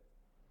year is that?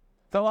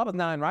 So I was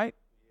 9, right?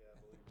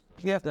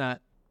 Yes, 9.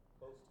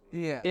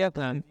 Yeah. Yes,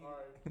 9.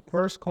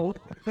 First cold.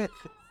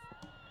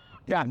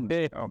 God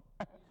damn.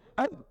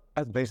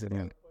 That's basically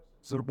it.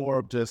 So more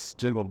of just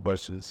general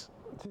questions.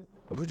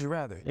 Would you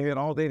rather? You got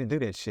all day to do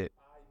that shit.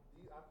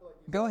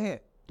 Go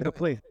ahead. No,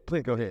 please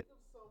go ahead.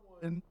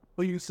 And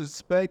who you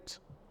suspect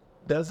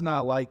does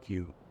not like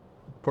you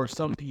for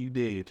something you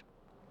did.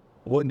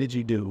 What did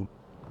you do?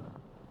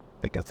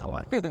 I think that's all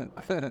I.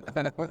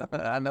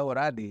 I know what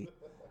I did,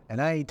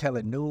 and I ain't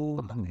telling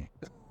nobody.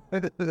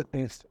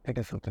 Think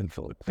of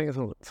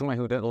somebody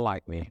who doesn't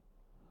like me.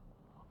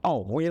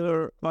 Oh,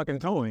 Wheeler fucking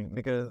towing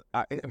because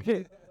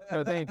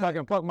they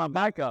fucking fucked my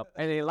back up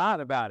and they lied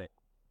about it.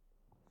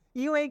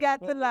 You ain't got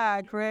to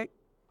lie, Craig.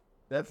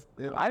 That's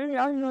I didn't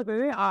know what they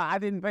did. I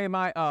didn't pay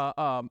my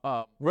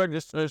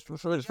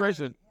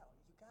registration.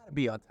 Gotta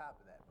be on top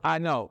of that. I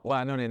know. Well,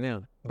 I know that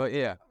now. But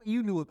yeah,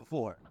 You knew it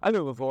before. I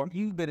knew it before.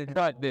 You've been in.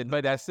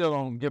 But I still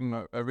don't give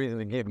them a reason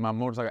to give my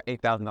motorcycle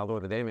 $8,000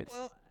 worth of damage.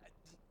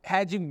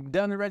 Had you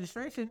done the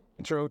registration?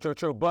 True.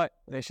 But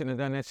they shouldn't have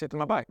done that shit to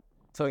my bike.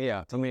 So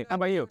yeah, to me. How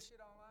about you?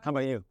 How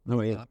about you?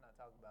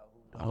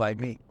 Like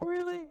me.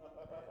 Really?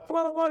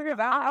 Motherfuckers,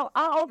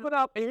 I open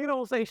up and you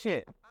don't say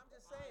shit. I'm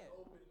just saying.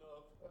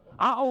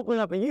 I open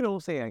up and you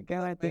don't say a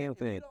goddamn If you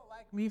thing. don't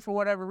like me for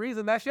whatever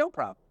reason, that's your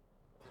problem.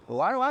 Well,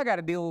 why do I got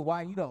to deal with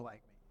why you don't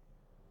like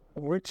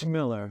me? Rich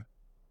Miller,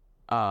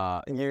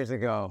 years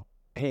ago,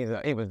 he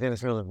was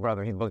Dennis Miller's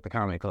brother. He booked the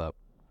comedy club,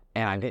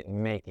 and I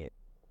didn't make it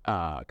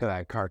because I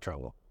had car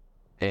trouble,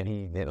 and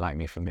he didn't like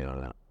me for me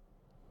on that.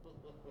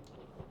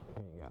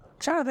 I'm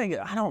trying to think.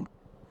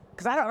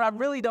 I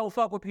really don't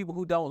fuck with people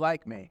who don't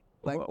like me.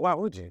 Like, Why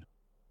would you?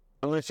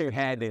 Unless you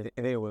had to,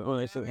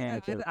 unless you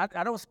had to.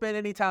 I don't spend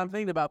any time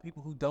thinking about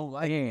people who don't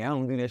like me. Yeah, I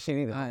don't do that shit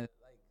either.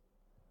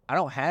 I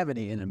don't have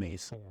any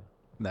enemies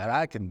that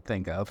I can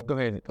think of. Go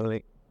ahead,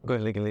 Lick. Go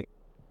ahead, Lick.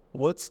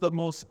 What's the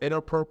most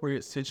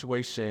inappropriate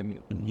situation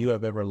you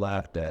have ever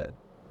laughed at?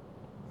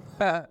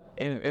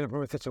 In an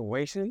inappropriate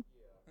situation?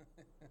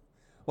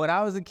 When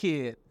I was a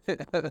kid,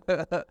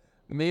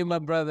 me and my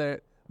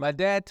brother, my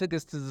dad took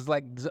us to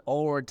this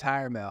old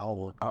retirement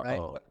home. Right?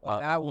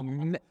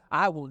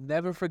 I will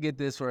never forget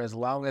this for as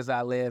long as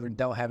I live and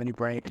don't have any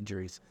brain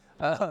injuries.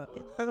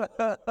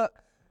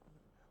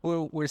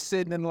 We're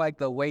sitting in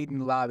the waiting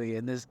lobby,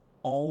 and this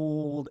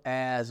old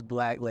ass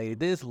black lady.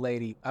 This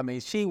lady, I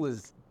mean, she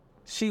was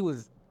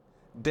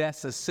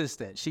death's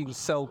assistant. She was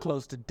so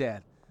close to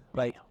death.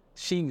 Like,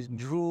 she was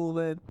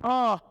drooling.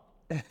 Oh,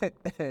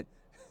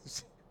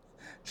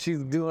 She's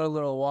doing a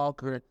little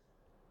walker.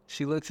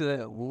 She looks at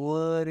it.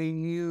 What are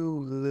you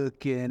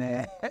looking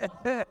at?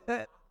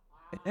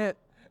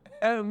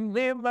 And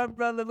me and my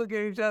brother look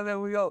at each other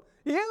and we go,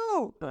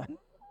 you!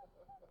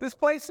 This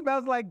place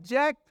smells like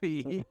jack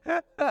pea.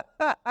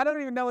 I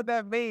don't even know what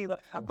that means.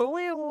 But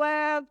we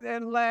laughed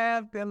and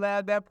laughed and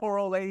laughed. That poor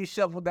old lady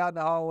shuffled down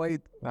the hallway.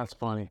 that's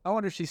funny. I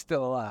wonder if she's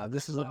still alive.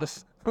 That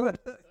lady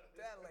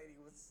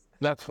was.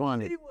 That's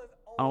funny. She was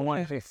I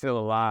wonder if she's still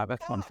alive.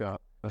 That's funny.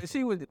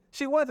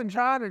 She wasn't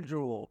trying to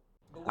drool.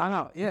 I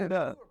know.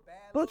 Yeah.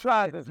 Who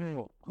tries to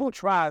drool? Who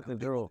tries to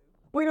drool?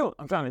 We do.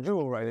 I'm trying to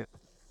drool right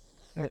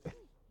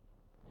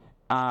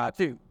now.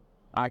 Too.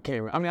 I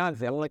can't remember. I mean,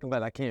 honestly, I'm looking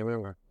back. I can't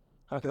remember.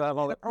 Because I've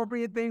only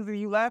Inappropriate things that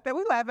you laugh at.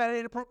 We laugh at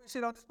inappropriate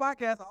shit on this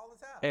podcast all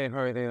the time. and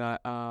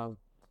everything.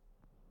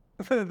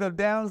 The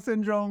Down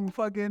syndrome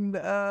fucking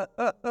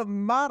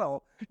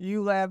model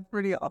you laugh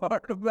pretty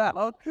hard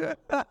about.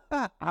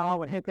 I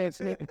always hit that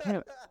shit.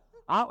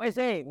 I always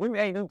say, we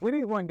need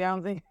more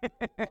Downsy.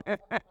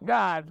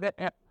 God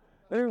damn.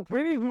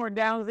 We need more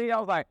Downsy. I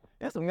was like,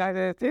 there's some guys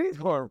that have titties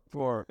for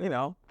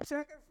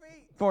Check her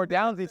feet. for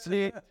Downsy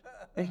shit.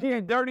 And she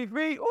had dirty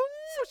feet.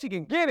 Ooh, she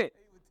can get it.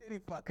 Titty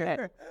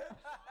fucker.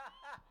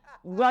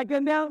 Like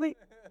that, Downsy?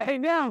 Hey,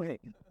 Downsy.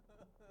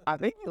 I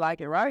think you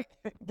like it, right?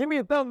 Give me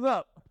a thumbs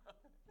up.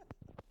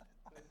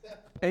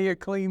 And your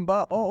clean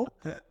butthole.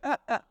 Can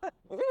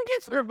you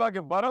get your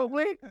fucking butthole,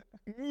 please?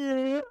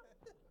 Yeah.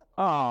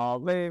 Oh,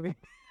 baby.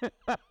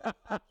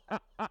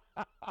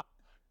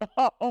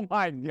 Oh,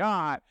 my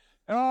God.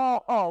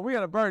 Oh, we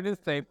got to burn this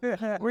tape.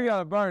 We got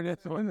to burn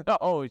this one.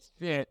 Oh,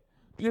 shit.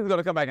 She's going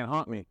to come back and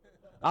haunt me.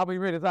 I'll be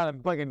ready to sign a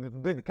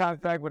fucking big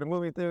contract with a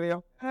movie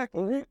studio.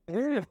 This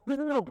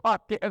little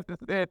podcast that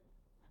said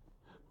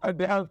a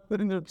Down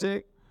syndrome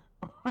chick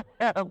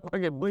had a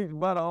fucking bleached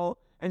butthole.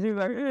 And she's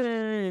like,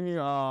 hey,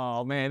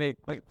 oh, man, they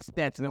like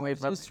snatching away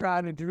from Just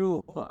trying to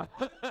drool.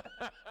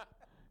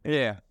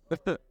 Yeah.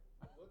 What's the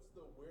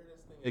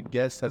weirdest thing a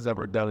guest has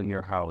ever done in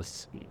your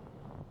house?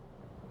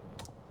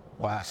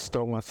 Wow,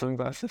 stole my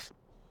sunglasses.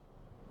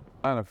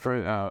 I had a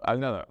friend,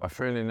 a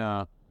friend in,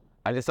 I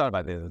just thought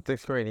about this. In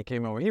 6th grade, he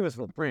came over. He was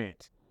from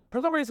France.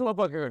 For some reason,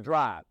 motherfucker could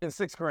drive in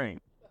 6th grade.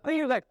 I think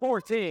he was like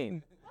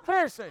 14.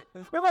 Seriously,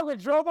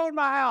 motherfucker drove over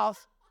my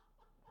house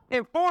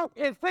in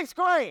 6th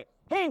grade.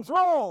 He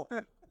drove.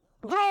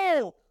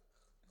 Drove.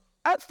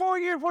 That's 4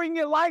 years before you can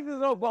get a license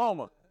in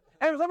Oklahoma.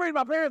 And for some reason,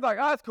 my parents were like,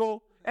 oh, that's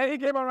cool. And he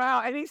came over my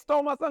house and he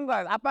stole my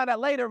sunglasses. I found out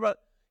later, but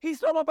he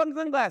stole my fucking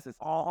sunglasses.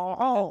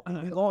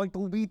 I'm going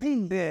to be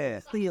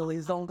there. Steal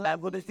his sunglasses.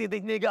 I'm going to see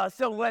this nigga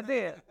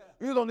sunglasses.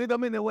 You don't need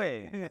them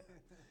anyway.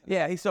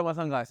 Yeah, he stole my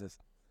sunglasses.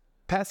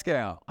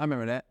 Pascal, I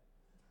remember that.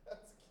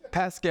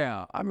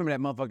 Pascal, I remember that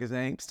motherfucker's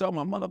name. Stole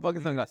my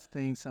motherfucking sunglasses.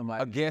 Thing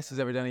somebody. A guest has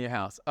ever done in your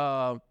house.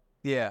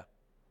 Yeah.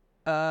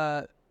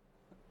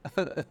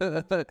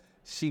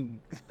 She.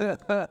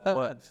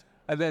 What?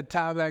 And that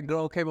time that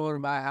girl came over to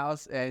my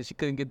house and she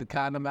couldn't get the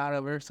condom out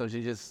of her, so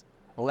she just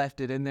left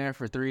it in there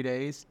for 3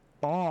 days.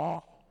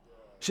 Oh.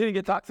 She didn't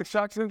get toxic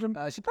shock syndrome?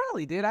 She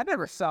probably did. I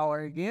never saw her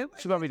again.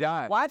 She probably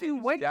died. Why did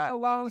you wait so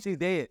long? She's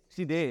dead.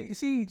 She dead. You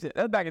see,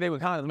 That's back in the day when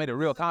condoms made a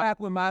real condom.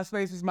 back when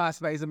MySpace was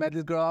MySpace, I met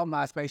this girl on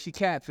MySpace. She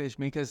catfished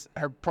me because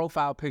her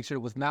profile picture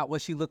was not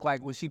what she looked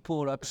like when she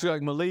pulled up. She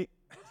like Malik.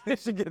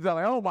 She gets out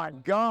like, oh my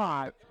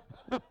God.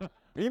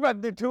 You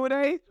about to do 2 a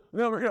day?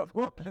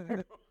 No.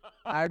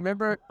 I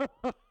remember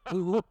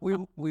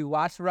we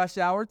watched Rush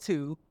Hour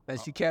 2,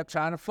 and she kept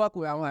trying to fuck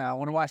with me. I'm like, I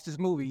want to watch this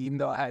movie, even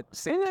though I had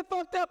seen Isn't that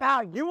fucked up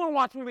how you want to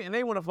watch a movie and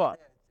they want to fuck?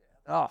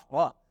 Oh,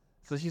 fuck.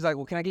 So she's like,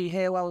 well, can I get your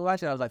head while we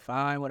watch it? I was like,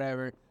 fine,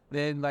 whatever.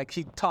 Then, like,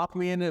 she talked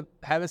me into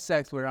having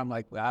sex with her. I'm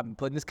like, well, I've been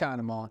putting this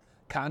condom on.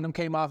 Condom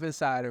came off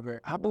inside of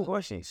her. How big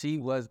was she? She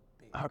was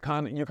Her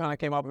condom, your condom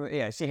came off.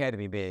 Yeah, she had to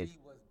be big. She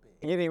was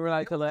big. You didn't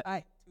realize till that.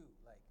 Tight, too.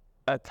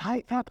 Like, A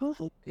tight fat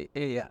pussy?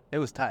 yeah, it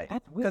was tight.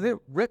 That's Because it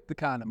ripped the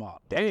condom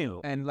off. Damn.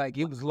 And, like,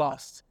 it was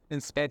lost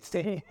in space.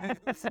 Damn.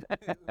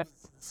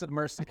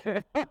 Submersive.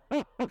 It's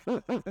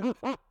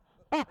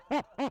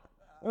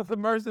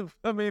immersive.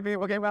 I mean,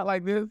 people came out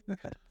like this.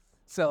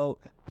 So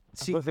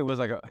she Pussy was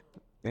like a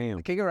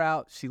damn. kick her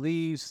out. She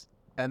leaves.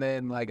 And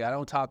then, like, I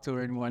don't talk to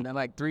her anymore. And then,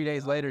 like, 3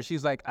 days later,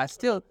 she's like,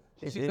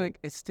 she's like,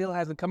 it still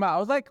hasn't come out. I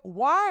was like,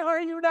 why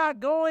are you not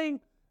go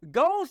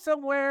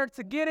somewhere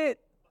to get it?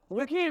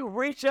 You can't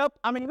reach up.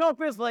 I mean, no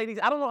offense, ladies.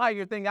 I don't know how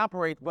your thing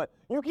operates, but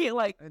you can't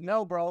like.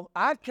 No, bro.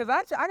 I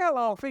got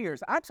long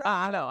fingers. I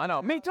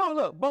know. Me too.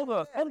 Look, both of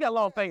us. We got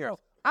long fingers.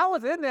 I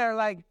was in there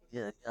like,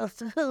 You know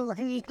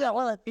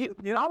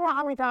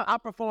how many times I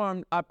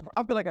performed? I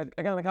feel like I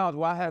got in college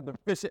where I had the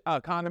fish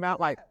condom out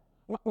like.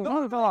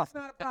 One fell off.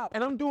 not a problem.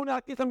 And I'm doing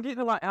that. I'm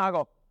getting like, and I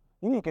go,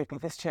 you need to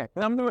get this check.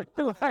 And I'm doing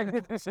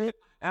like this shit.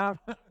 And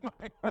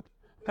I'm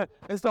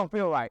this don't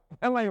feel right.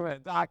 I'm like a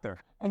doctor.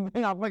 And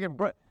then I'm fucking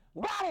got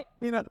it.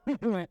 You know. You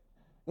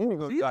need to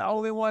go. she's the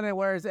only one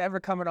where it's ever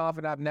coming off,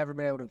 and I've never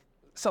been able to.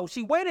 So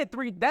she waited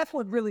 3. That's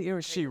what really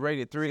irritated. She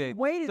rated 3 days.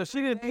 waited. So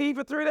she didn't pee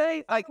for 3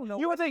 days? Like, don't know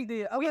you would think,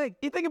 you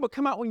think it would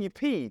come out when you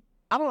pee.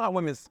 I don't know how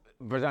women's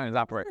vaginas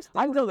operate.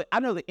 I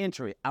know the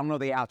entry. I don't know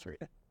the outry.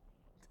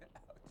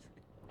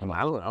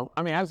 I don't know.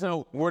 I mean, I just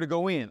know where to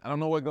go in. I don't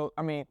know where to go.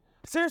 I mean,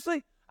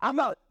 seriously?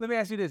 Let me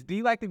ask you this: do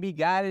you like to be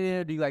guided in,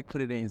 or do you like to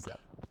put it in yourself?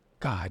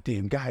 God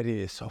damn, God, it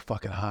is so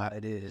fucking hot.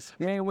 It is.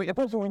 Man,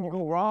 especially when you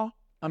go raw.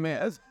 I mean,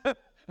 let's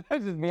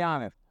just be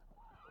honest.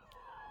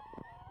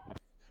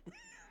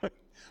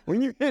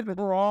 When you hit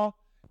raw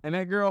and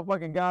that girl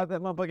fucking got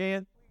that motherfucker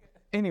in.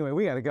 Anyway,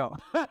 we gotta go.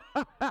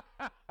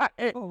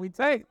 Hey, we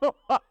take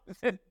our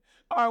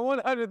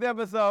 100th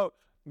episode.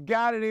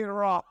 Got it in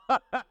raw.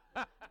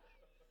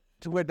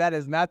 To where that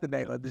is not the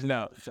name of this.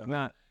 No,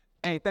 not.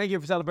 Hey, thank you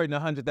for celebrating the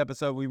 100th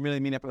episode. We really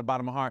mean that from the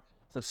bottom of my heart.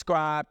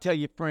 Subscribe, tell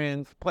your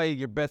friends, play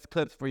your best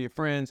clips for your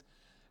friends.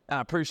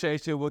 I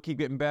appreciate you. We'll keep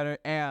getting better.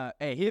 And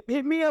hey,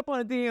 hit me up on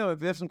a DM if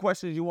there's some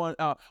questions you want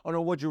or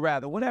would you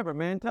rather. Whatever,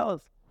 man. Tell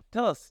us.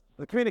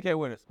 Communicate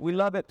with us. We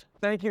love it.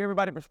 Thank you,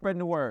 everybody, for spreading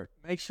the word.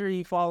 Make sure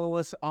you follow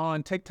us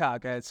on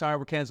TikTok at Sorry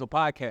We're Canceled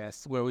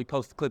Podcast, where we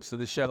post clips of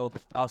the show.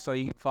 Also,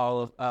 you can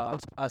follow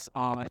us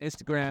on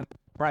Instagram,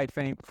 Bright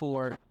Fame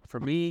for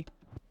me,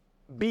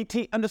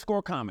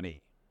 BT_comedy.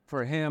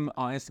 for him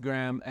on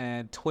Instagram,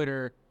 and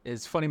Twitter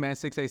is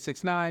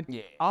FunnyMan6869.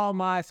 Yeah. All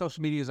my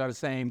social medias are the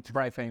same,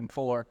 Bright Fame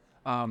 4.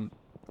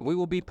 We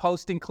will be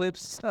posting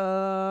clips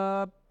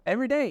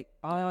every day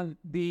on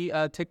the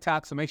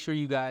TikTok, so make sure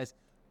you guys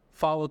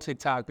follow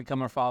TikTok,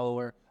 become our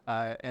follower,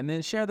 and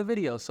then share the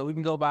video so we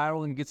can go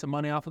viral and get some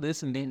money off of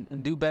this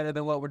and do better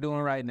than what we're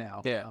doing right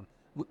now. Yeah.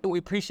 We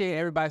appreciate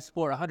everybody's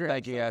support. 100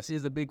 Thank you, guys.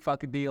 is a big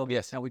fucking deal.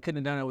 Yes. And we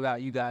couldn't have done it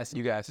without you guys.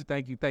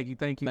 Thank you. Thank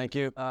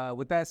you.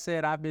 With that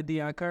said, I've been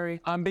Deion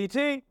Curry. I'm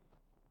BT.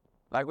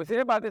 Like we said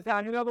about this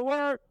time, you know the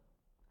word.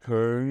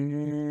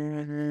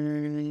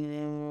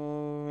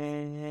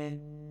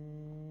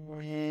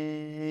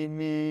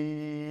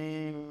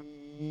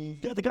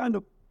 Got the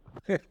condom.